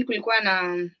 Then kulikuwa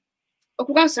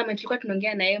msamaha, tulikuwa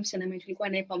tunaongea na yeye, msamaha tulikuwa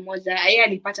naye pamoja. Yeye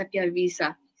alipata pia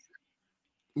visa.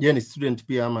 Yeye ni student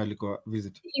pia ama alikuwa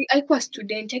visit? Alikuwa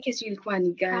student, yake si ilikuwa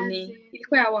ni gani?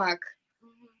 Ilikuwa ya work.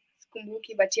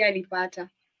 Sikumbuki, but yeye alipata.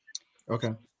 Okay.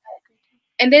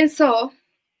 And then so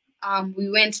we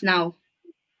went now.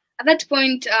 At that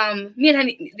point, me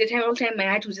and the whole time my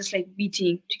heart was just like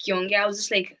beating. Tukiongea, I was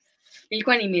just like,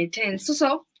 nilikuwa nimetense.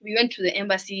 So we went to the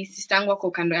embassy. Sister yangu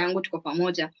ako kando yangu, tuko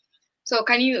pamoja. So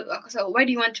why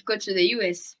do you want to go to the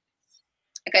US?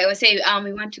 Okay, I was saying,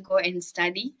 we want to go and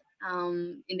study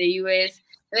in the US.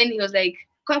 And then he was like,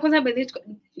 I want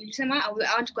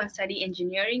to go and study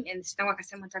engineering. And sister yangu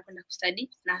akasema nataka kwenda study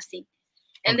nursing.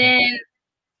 And then,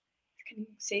 can you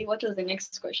say what was the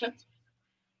next question?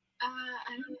 I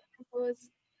don't know.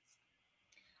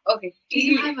 Okay. Do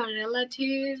you have a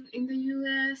relative in the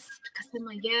US?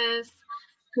 Kasema yes.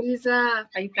 Kuliza,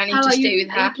 are you planning to stay with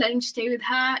her? Are you planning to stay with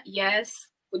her? Yes.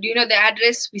 Do you know the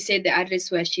address? We said the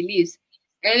address where she lives.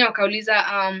 And then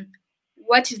Kauliza,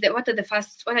 what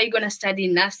are you gonna study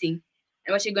in nursing?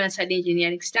 And what are you gonna study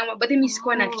engineering? But then I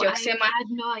had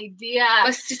no idea.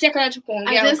 I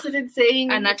just started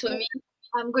saying anatomy.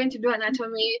 I'm going to do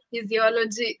anatomy,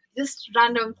 physiology, just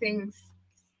random things.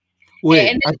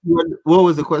 Wait, what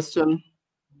was the question?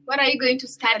 What are you going to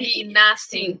study in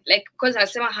nursing? Like, because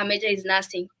her major is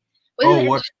nursing.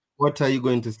 What are you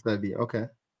going to study? Okay.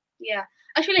 Yeah.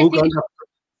 Actually, I think...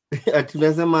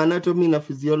 Tunasema anatomy na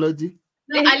physiology?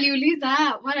 No,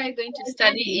 aliuliza, what are you going to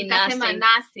study in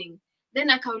nursing? Then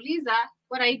akauliza,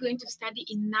 what are you going to study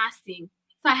in nursing?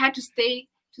 So I had to say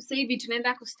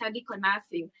tunaenda ku study for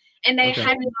nursing. And I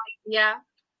had no idea.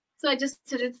 So I just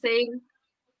started saying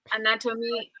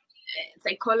anatomy,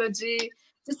 psychology,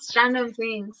 just random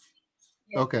things.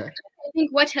 Yeah. Okay. I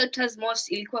think what helped us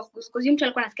most ilikuwa because mtu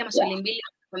alikuwa anasikia maswali mbili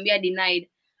akamwambia denied.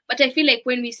 But I feel like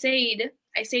when I said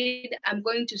I'm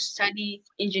going to study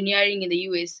engineering in the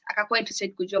US. Akakuwa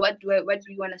interested kujua what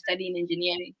do you want to study in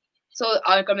engineering. So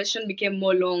our conversation became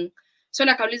more long. So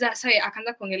nakauliza sasa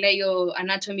akaanza kuongelea hiyo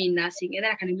anatomy in nursing. And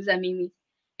then akaniuliza mimi.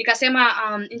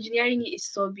 Nikasema engineering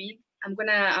is so big. I'm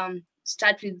gonna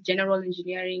start with general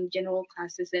engineering, general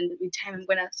classes, and with time I'm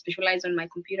gonna specialize on my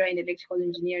computer and electrical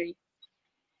engineering.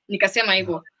 Nikasema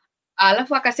hivyo.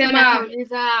 Alafu akasema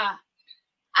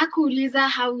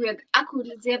akuuliza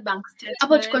akuulizia bank statement.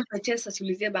 Hapo tuko kwa chance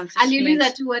asiulizie bank statement.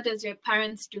 Aliuliza tu what does your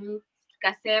parents do?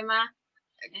 Tukasema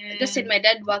just said my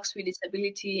dad works with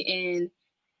disability and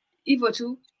hivyo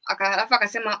tu. Alafu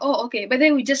akasema okay, but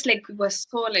then we were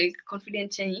so like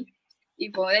confident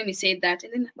hivyo. Then we said that,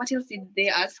 and then what else did they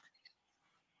ask?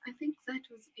 I think that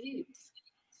was it.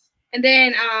 And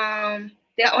then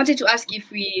they wanted to ask if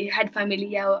we had family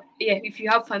here. Yeah, if you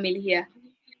have family here.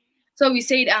 So we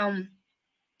said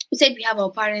we have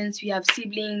our parents, we have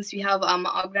siblings, we have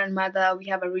our grandmother, we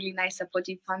have a really nice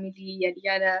supportive family, yada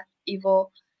yada,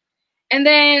 Evo. And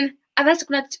then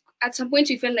at some point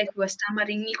we felt like we were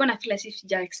stammering. You gonna feel as if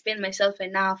I explained myself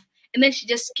enough. And then she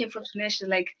just came from Finland. She's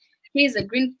like, here's a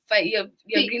green your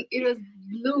green. It was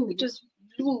blue. It was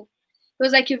blue. It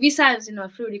was like your visa is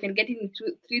approved. You can get it in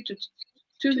 2 to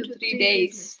 3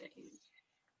 days.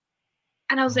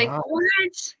 And I was like,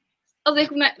 what? I was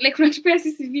like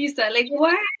visa. Like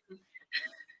what?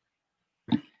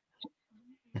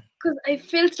 Because I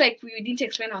felt like we didn't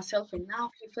explain ourselves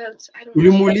enough. We felt, I don't know.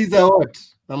 Ulimuuliza what?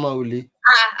 Ama uli?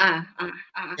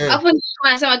 Hapo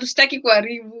wanasema tustaki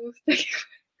kuharibu.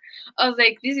 I was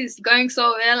like, this is going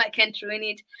so well, I can't ruin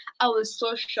it. I was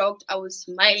so shocked. I was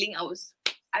smiling. I was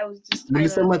just.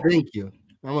 Mulisema thank you.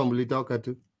 Ama mulitoka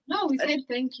tu? No, we said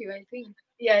thank you, I think.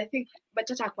 Yeah, I think. But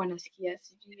hata hakuwa nasikia.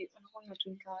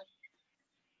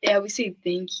 Yeah, we said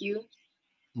thank you.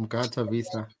 Mkaacha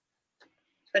visa.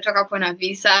 Tukatoka hapo na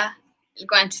visa.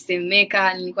 Nilikuwa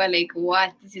antisemeka. Nilikuwa like,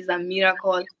 what? This is a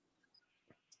miracle.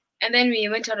 And then we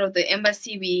went out of the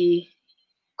embassy.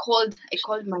 I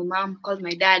called my mom, called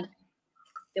my dad.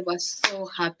 They were so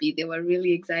happy. They were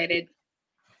really excited.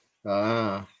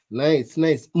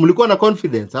 Nice. Mulikuwa na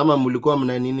confidence ama mulikuwa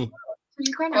mna nini?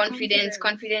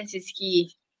 Confidence is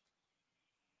key.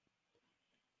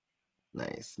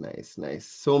 Nice.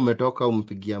 So umetoka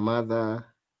umpigia mother,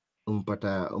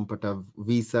 umpata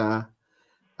visa,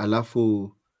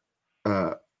 alafu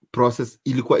process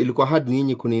ilikuwa hard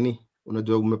nyinyi kunini?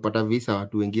 Unajua umepata visa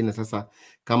watu wengine sasa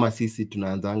kama sisi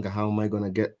tunaanzanga how am I gonna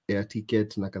get air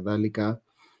ticket na kadhalika.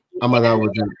 Ama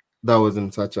that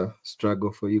wasn't such a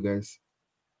struggle for you guys.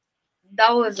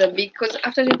 That was a big, because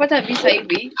after nilipata visa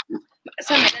hivi,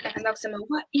 sasa my dad akaanza kusema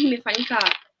what hii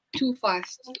imefanyika too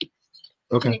fast.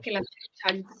 Okay.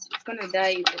 It's gonna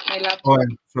die my laptop.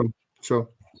 Oh, sure.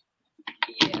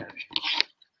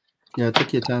 Yeah,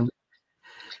 take your time.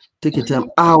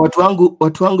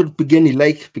 Watu wangu pigeni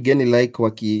like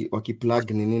waki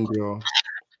plug nini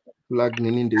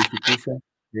ndio ikikufa.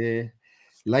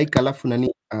 Like alafu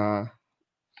nani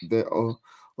the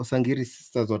Onsangiri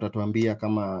sisters watatuambia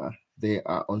kama they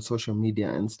are on social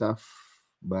media and stuff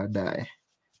baadaye.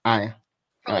 Yeah.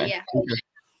 Okay.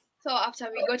 So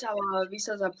after we got our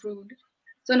visas approved,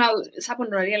 so now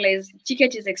someone realized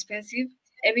ticket is expensive,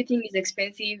 everything is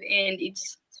expensive, and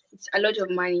it's a lot of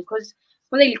money because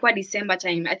when ilikuwa December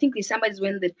time, I think December is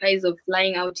when the price of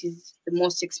flying out is the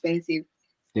most expensive.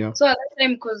 Yeah. So at that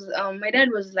time, because my dad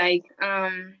was like,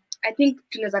 I think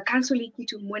tunaweza cancel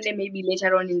kitu mwende maybe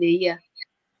later on in the year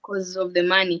because of the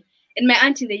money. And my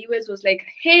aunt in the US was like,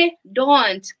 hey,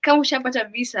 don't. Kama ushapata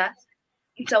visa,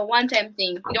 it's a one-time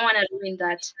thing. You don't want to ruin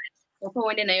that.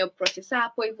 Wende na your process.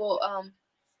 Hapo hivyo,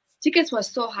 tickets were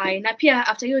so high. Na pia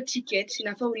after your ticket,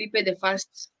 inafaa ulipe the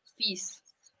first fees.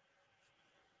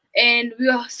 And we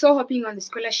were so hoping on the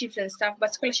scholarships and stuff,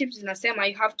 but scholarships in Asema,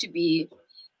 you have to be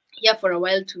here for a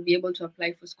while to be able to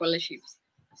apply for scholarships.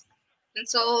 And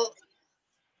so,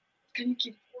 can you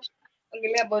keep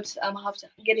ongelia about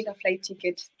getting a flight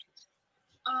ticket?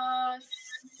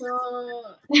 So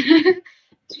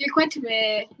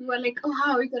we were like, oh,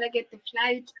 how are we gonna get the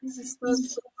flight? This is so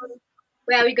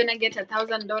where are we gonna get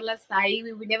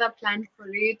 $1,000? We never planned for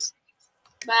it,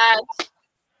 but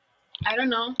I don't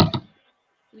know.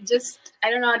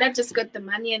 Dad just got the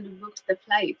money and we booked the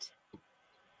flight.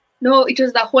 No, it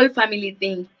was the whole family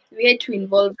thing. We had to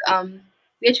involve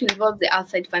the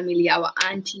outside family, our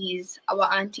aunties,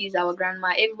 our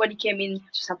grandma. Everybody came in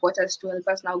to support us to help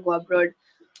us now go abroad.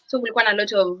 So we got a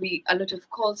lot of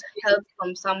calls, help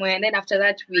from somewhere, and then after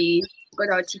that we got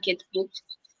our ticket booked.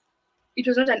 It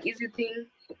was not an easy thing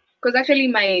because actually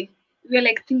we were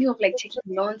like thinking of like taking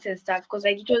loans and stuff because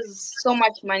like it was so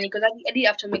much money because I did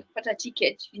have to make a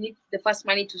ticket. You need the first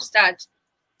money to start.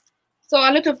 So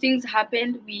a lot of things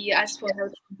happened. We asked for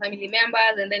help from family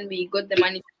members, and then we got the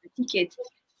money for the ticket.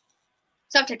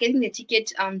 So after getting the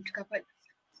ticket, to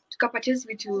purchase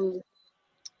we didn't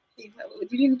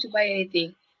need to buy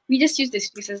anything. We just used the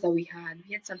suitcases that we had.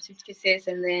 We had some suitcases,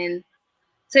 and then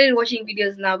started watching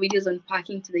videos on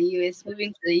packing to the US,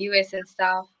 moving to the US and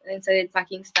stuff, and then started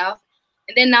packing stuff.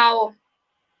 And then now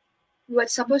we were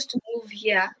supposed to move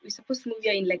here. We're supposed to move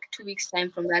here in like 2 weeks' time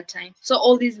from that time. So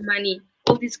all this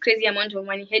crazy amount of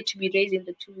money had to be raised in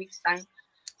the 2 weeks' time.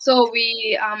 So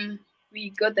we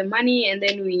got the money and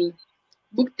then we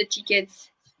booked the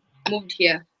tickets, moved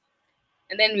here.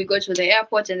 And then we go to the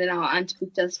airport and then our aunt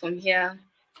picked us from here.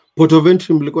 Port of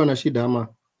entry mlikuwa na shida ama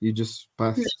you just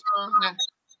passed?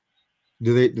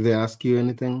 Do they ask you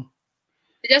anything?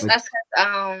 They just Like- ask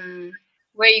us,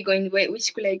 where are you going? Which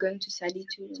school are you going to study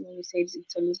to? And then we said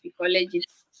it's Olympic College.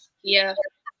 It's here.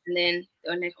 And then they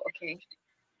were like, okay,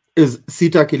 Is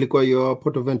CTAC ilikuwa your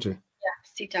port of entry?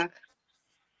 yeah, CTAC.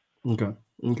 Okay.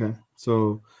 Okay.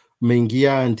 So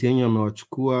mmeingia auntie yenyu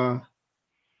amewachukua.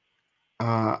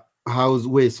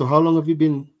 So how long have you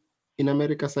been in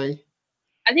America, Sai?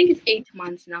 I think it's 8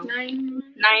 months now. 9.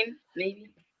 9, maybe.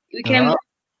 We came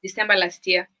December last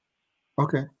year.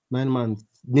 Okay, 9 months.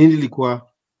 Nini ilikuwa,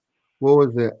 what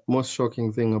was the most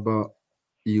shocking thing about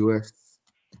US?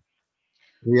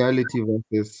 Reality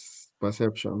versus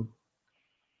perception.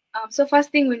 So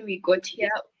first thing when we got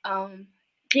here,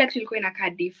 kila kitu ilikuwa inakaa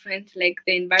different. Like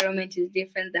the environment is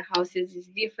different, the houses is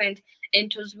different,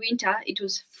 and it was winter. It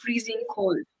was freezing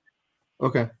cold.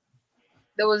 Okay.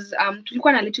 There was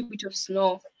tulikuwa na a little bit of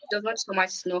snow. There was not so much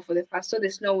snow for the first, so the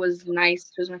snow was nice.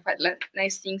 It was my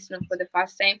nice seeing snow for the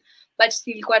first time, but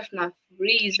still quite not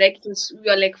freeze. Like it was, we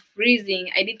were like freezing.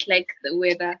 I didn't like the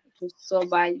weather. It was so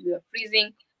bad. We were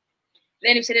freezing.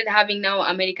 Then we started having now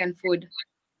American food.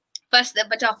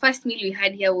 But our first meal we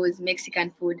had here was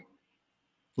Mexican food.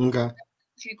 Okay.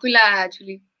 Tulikula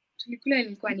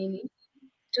ilikuwa nini?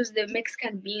 It was the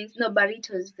Mexican beans, no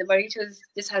burritos. The burritos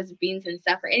just has beans and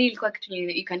stuff. And ilikuwa kitu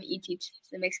you can eat it.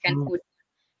 The Mexican food.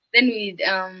 Then we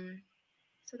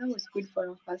so that was good for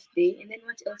our first day. And then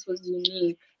what else was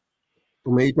unique?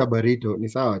 Umeita burrito, ni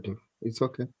sawa tu. It's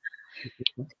okay.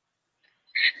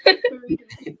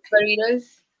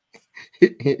 Burritos.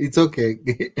 It's okay.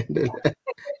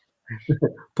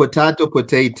 Potato.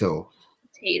 Potatoes.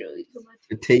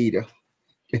 Potato.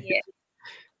 Yeah.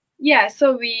 Yeah,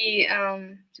 so we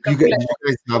You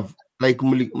guys have like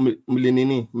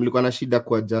mlikuwa na shida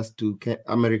kwa just to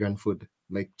American food,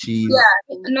 like cheese.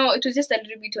 Yeah, no, it was just a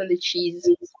little bit on the cheese.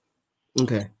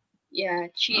 Okay. Yeah,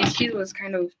 cheese was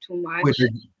kind of too much. Wait,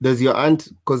 does your aunt,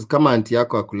 because kama auntie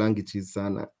yako akulangi cheese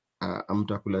sana,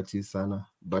 amtakula cheese sana,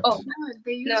 but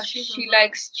No, she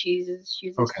likes cheeses. She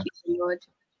uses cheese a lot.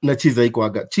 Na cheese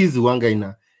haikuwaga. Cheese wanga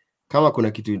ina, kama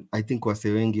kuna kitu I think wase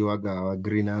wengi waga wa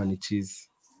green nao ni cheese.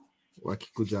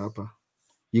 Wakikuja hapa,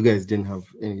 you guys didn't have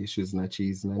any issues na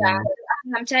cheese na yeah,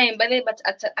 sometimes, but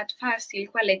at first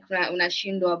ilikuwa like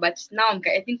unashindwa, but now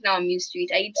I think now I'm used to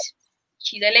it. I eat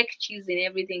cheese. I like cheese and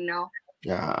everything now.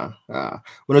 Yeah.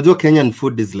 Unajua Kenyan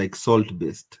food is like salt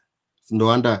based. No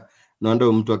wonder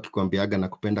mtu akikwambiaga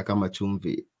nakupenda kama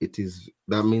chumvi,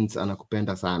 that means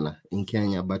anakupenda sana in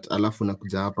Kenya, but alafu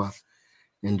nakuja hapa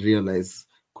and realize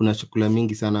kuna chakula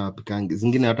mingi sana wapikangi,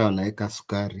 zingine hata wanaweka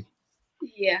sukari.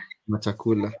 Yeah.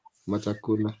 Machakula.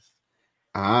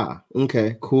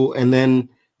 Okay, cool. And then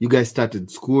you guys started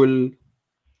school.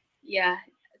 Yeah,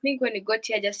 I think when we got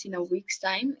here just in a week's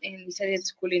time, and we started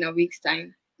school in a week's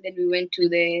time. Then we went to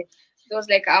we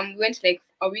went like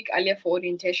a week earlier for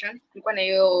orientation. We went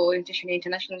to orientation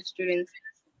international students.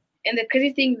 And the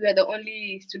crazy thing, we are the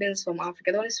only students from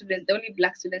Africa, the only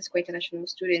black students who are international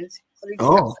students.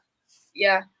 Oh.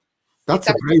 Yeah. That's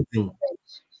surprising.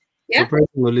 Yeah.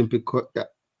 Surprising Olympic. Yeah.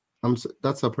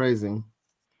 That's surprising.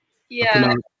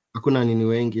 Yeah. Hakuna nini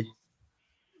wengi.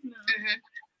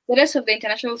 The rest of the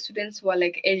international students were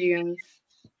like Asians.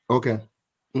 Okay.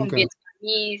 From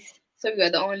Vietnamese. So we were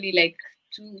the only like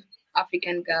 2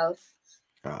 African girls.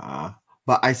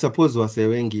 But I suppose wase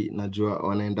wengi najua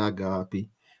wanaendaga wapi.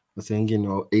 Wase wengi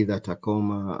ni either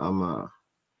Tacoma ama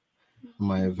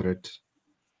Everett.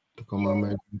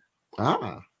 Tacoma.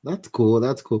 That's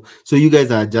cool. So you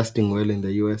guys are adjusting well in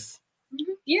the US.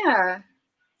 Yeah.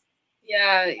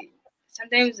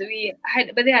 Sometimes we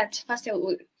had, but at first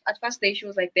the issue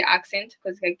was like the accent,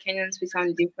 because like Kenyans, we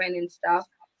sound different and stuff.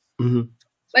 But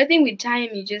I think with time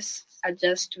you just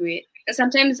adjust to it, and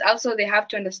sometimes also they have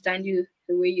to understand you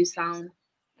the way you sound.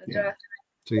 Yeah.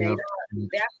 So they have to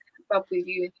keep up with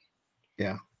you.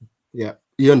 Yeah.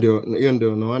 Hiyo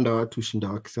ndio no wonder watu shinda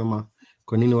wakisema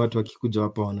kwa nini watu wakikuja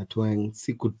hapa wanatoa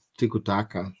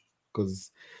sikutaka,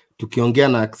 because tukiongea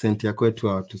na accent ya kwetu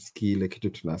hawatusikii ile kitu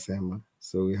tunasema,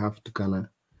 so we have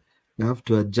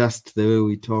to adjust the way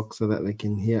we talk so that they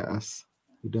can hear us.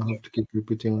 We don't have to keep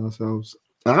repeating ourselves.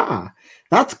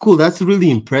 That's cool. That's really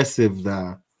impressive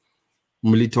that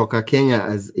mlitoka Kenya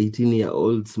as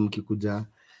 18-year-olds mkikuja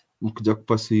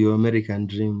pursue your American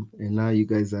dream, and now you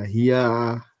guys are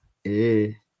here.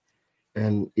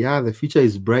 And yeah, the future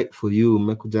is bright for you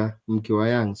mkiwa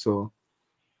young. So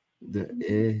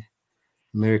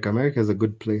America is a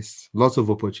good place, lots of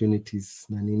opportunities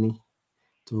na nini.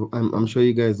 So I'm sure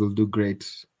you guys will do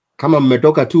great. Kama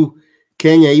mmetoka tu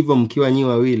Kenya hivyo mkiwa nyi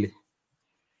wawili,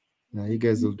 you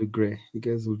guys will do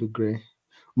great.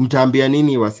 mtaambia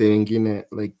nini wase wengine,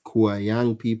 like who are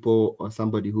young people or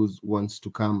somebody who wants to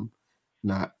come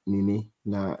na nini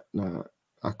na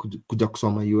kuja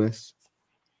kusoma US?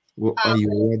 What are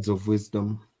your words of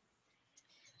wisdom?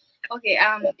 Okay,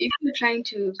 if you're trying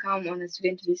to come on a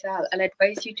student visa, I'll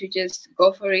advise you to just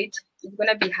go for it. It's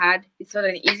gonna be hard. It's not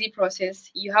an easy process.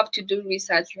 You have to do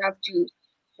research. You have to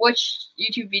watch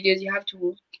YouTube videos. You have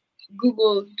to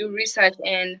Google, do research,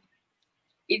 and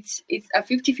it's a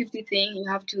 50-50 thing. You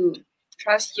have to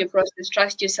trust your process,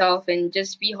 trust yourself, and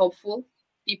just be hopeful,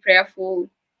 be prayerful.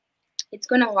 It's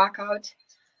gonna work out.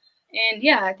 And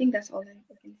yeah, I think that's all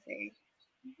I can say.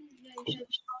 Yeah, you should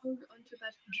hold onto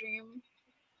that dream,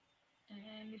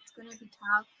 and it's gonna be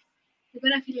tough. You're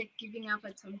gonna feel like giving up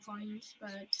at some point,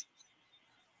 but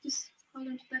just hold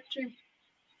on to that dream.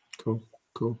 Cool.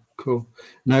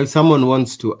 Now, if someone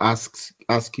wants to ask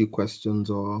you questions,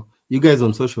 or you guys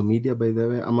on social media, by the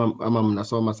way, ama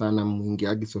mnasoma sana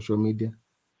mwingiagi social media?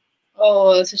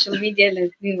 Oh, social media,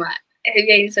 lazima.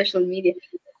 We are in social media.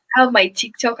 I have my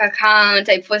TikTok account.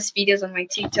 I post videos on my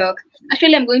TikTok.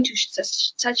 Actually, I'm going to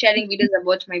start sharing videos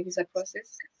about my visa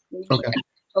process. Maybe Okay. I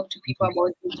talk to people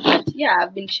about it. But yeah,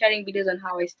 I've been sharing videos on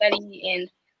how I study and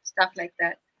stuff like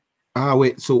that.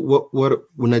 Wait. So what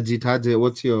unajitaje?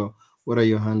 What are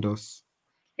your handles?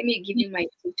 Let me give you my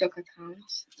TikTok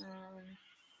account.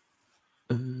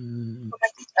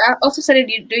 I also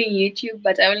started doing YouTube,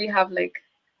 but I only have like.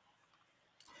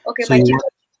 Okay, So my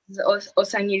TikTok is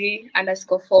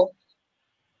Onsangiri_4.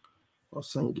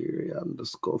 Onsangiri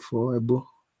 _4 ebo.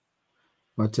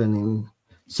 What's her name?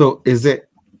 So is it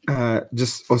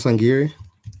just Onsangiri?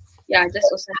 Yeah,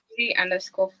 just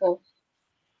Onsangiri_4.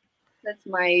 That's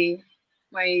my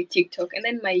TikTok, and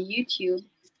then my YouTube.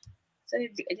 So I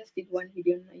just did one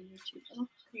video on my YouTube. Oh,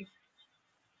 okay.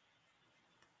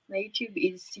 My YouTube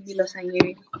is CB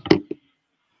Onsangiri.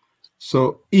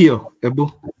 So iyo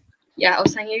ebo. Yeah,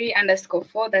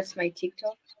 Onsangiri_4. That's my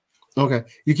TikTok. Okay,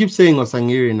 you keep saying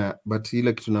Onsangiri na, but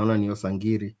ile kitu naona ni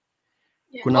Onsangiri.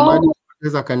 Yeah. Kuna mali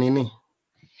unaweza kanini?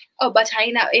 Oh, but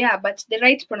but the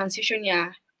right pronunciation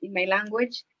in my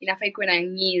language inafaa ikuwe na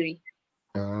ngiri.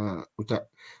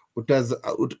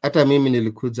 Hata mimi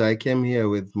nilikuja, I came here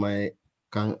with my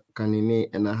kanini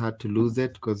and I had to lose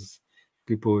it because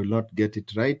people will not get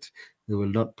it right. They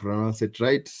will not pronounce it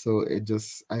right. So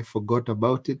I forgot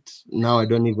about it. Now I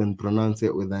don't even pronounce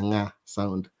it with a nga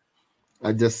sound.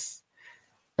 I just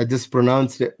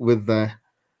pronounced it with the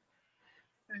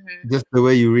just the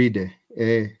way you read it.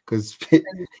 Because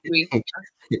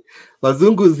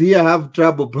Wazungus here have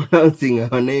trouble pronouncing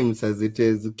our names as it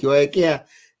is. Ukiwaekea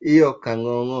hiyo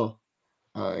kangongo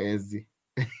hawezi.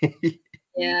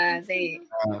 Yeah, they.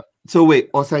 So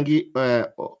wait, Onsangiri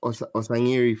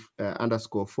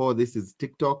 _4. This is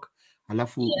TikTok.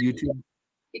 Alafu YouTube.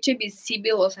 YouTube is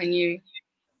Sibyl Onsangiri.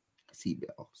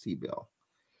 Sibyl.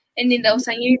 And in the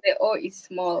Onsangiri, the O is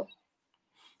small.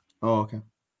 Oh, okay.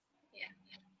 Yeah.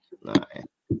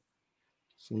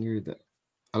 Onsangiri the.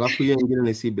 Alafu hiyo ingine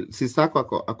ni Sibyl. Sisako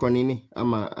ako nini?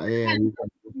 Ama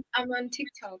I'm on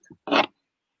TikTok.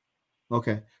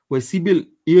 Okay. Well, Sibyl,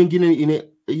 hiyo ingine ine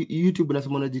YouTube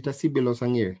nasema unajiita Sibyl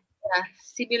Onsangiri. Yeah,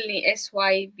 Sibyl ni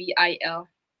SYBIL.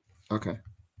 Okay.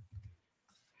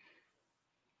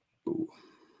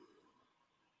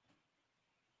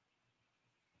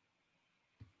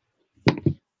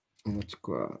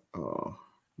 Nachukua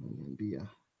niambia.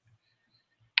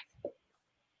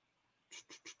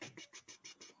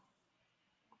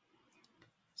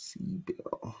 Sibyl.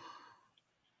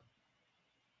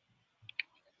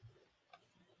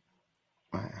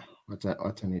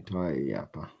 Wacha nitoa hii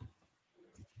hapa.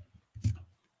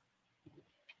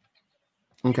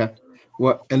 Okay.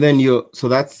 Well, and then so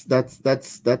that's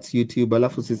YouTube.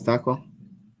 Alafu sistako?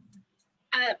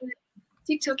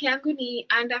 TikTok yangu ni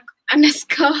 _STA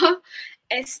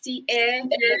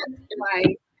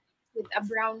with a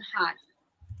brown hat.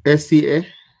 STA?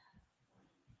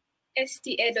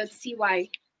 STA.cy.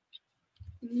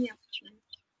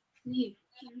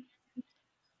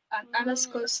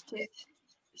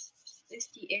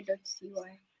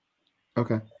 _STA.cy.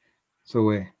 Okay. So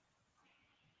where?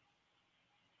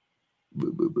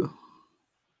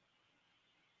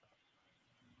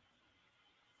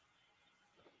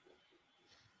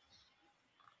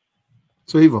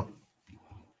 So hivyo?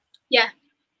 Yeah.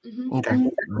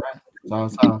 Okay.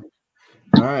 Sawa.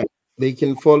 All right. They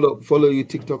can follow you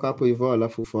TikTok hapo hivyo,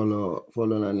 alafu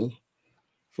follow nani?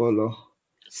 Follow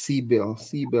Sibyl.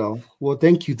 Well,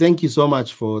 thank you so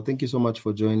much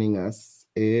for joining us.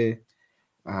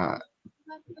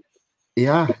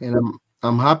 Yeah, and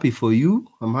I'm happy for you.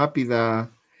 I'm happy that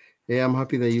Yeah, I'm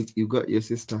happy that you got your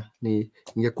sister.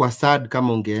 Ningekuwa sad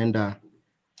kama ungeenda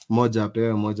moja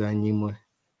apewe moja anyimwe.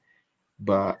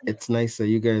 But it's nice that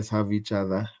you guys have each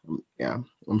other. Yeah,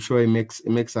 I'm sure it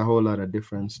makes a whole lot of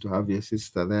difference to have your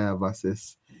sister there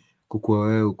versus kukua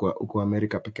wewe uko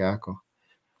America peke yako.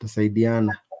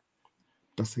 Tasaidiana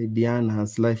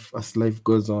as life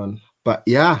goes on. But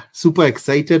yeah, super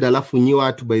excited. Alafu nyi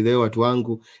watu, by the way, watu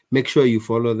wangu, make sure you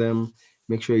follow them.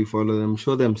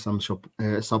 Show them some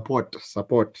support.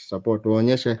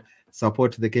 Waonyeshe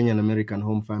support the Kenyan American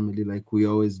Home family like we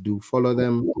always do. Follow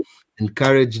them,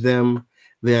 encourage them.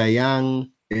 They are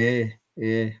young.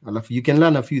 Alafu you can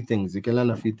learn a few things.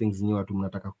 Nyi watu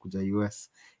mnataka kuja US.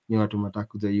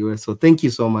 So thank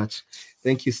you so much.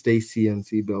 Thank you, Stacy and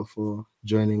Sibel, for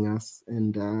joining us.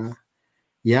 And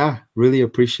yeah, really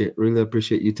appreciate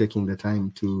you taking the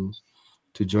time to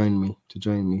join me.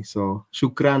 So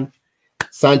shukran,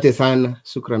 asante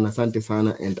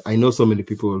sana. And I know so many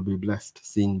people will be blessed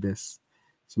seeing this.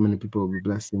 So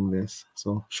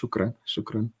shukran.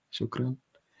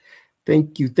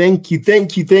 Thank you.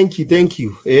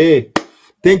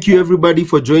 Thank you everybody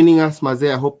for joining us, Maze.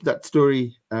 I hope that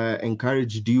story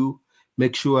encouraged you.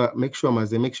 Make sure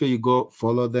Maze, make sure you go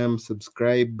follow them,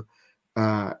 subscribe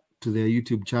to their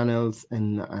YouTube channels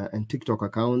and TikTok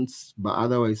accounts. But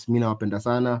otherwise, mina wapenda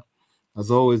sana.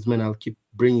 As always, man, I'll keep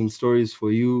bringing stories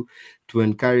for you to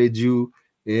encourage you.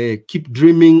 Keep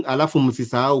dreaming. Alafu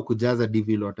msisahau kujaza DV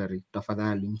lottery.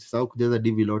 Tafadhali msisahau kujaza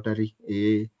DV lottery.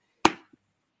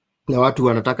 Na watu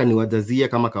wanataka niwajazie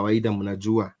kama kawaida,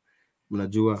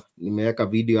 mnajua nimeweka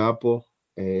video hapo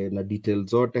na details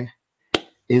zote.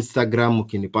 Instagram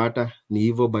ukinipata ni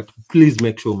hivyo, but please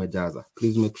make sure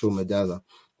umejaza.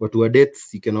 Watu wa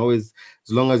dates, you can always, as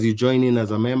long as you join in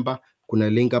as a member, kuna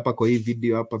link hapa kwa hii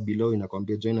video hapa below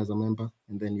inakwambia join as a member,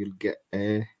 and then you'll get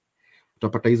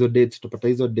utapata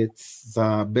hizo dates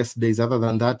za best days. Other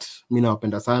than that, mimi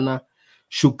nawapenda sana.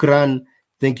 Shukran,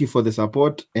 thank you for the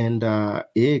support, and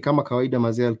kama kawaida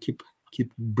Maze, I'll keep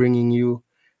bringing you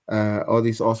all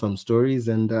these awesome stories,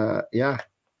 and yeah,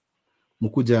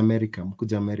 Mkuja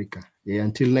America. Yeah,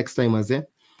 until next time, Maze.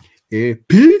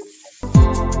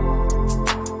 Peace.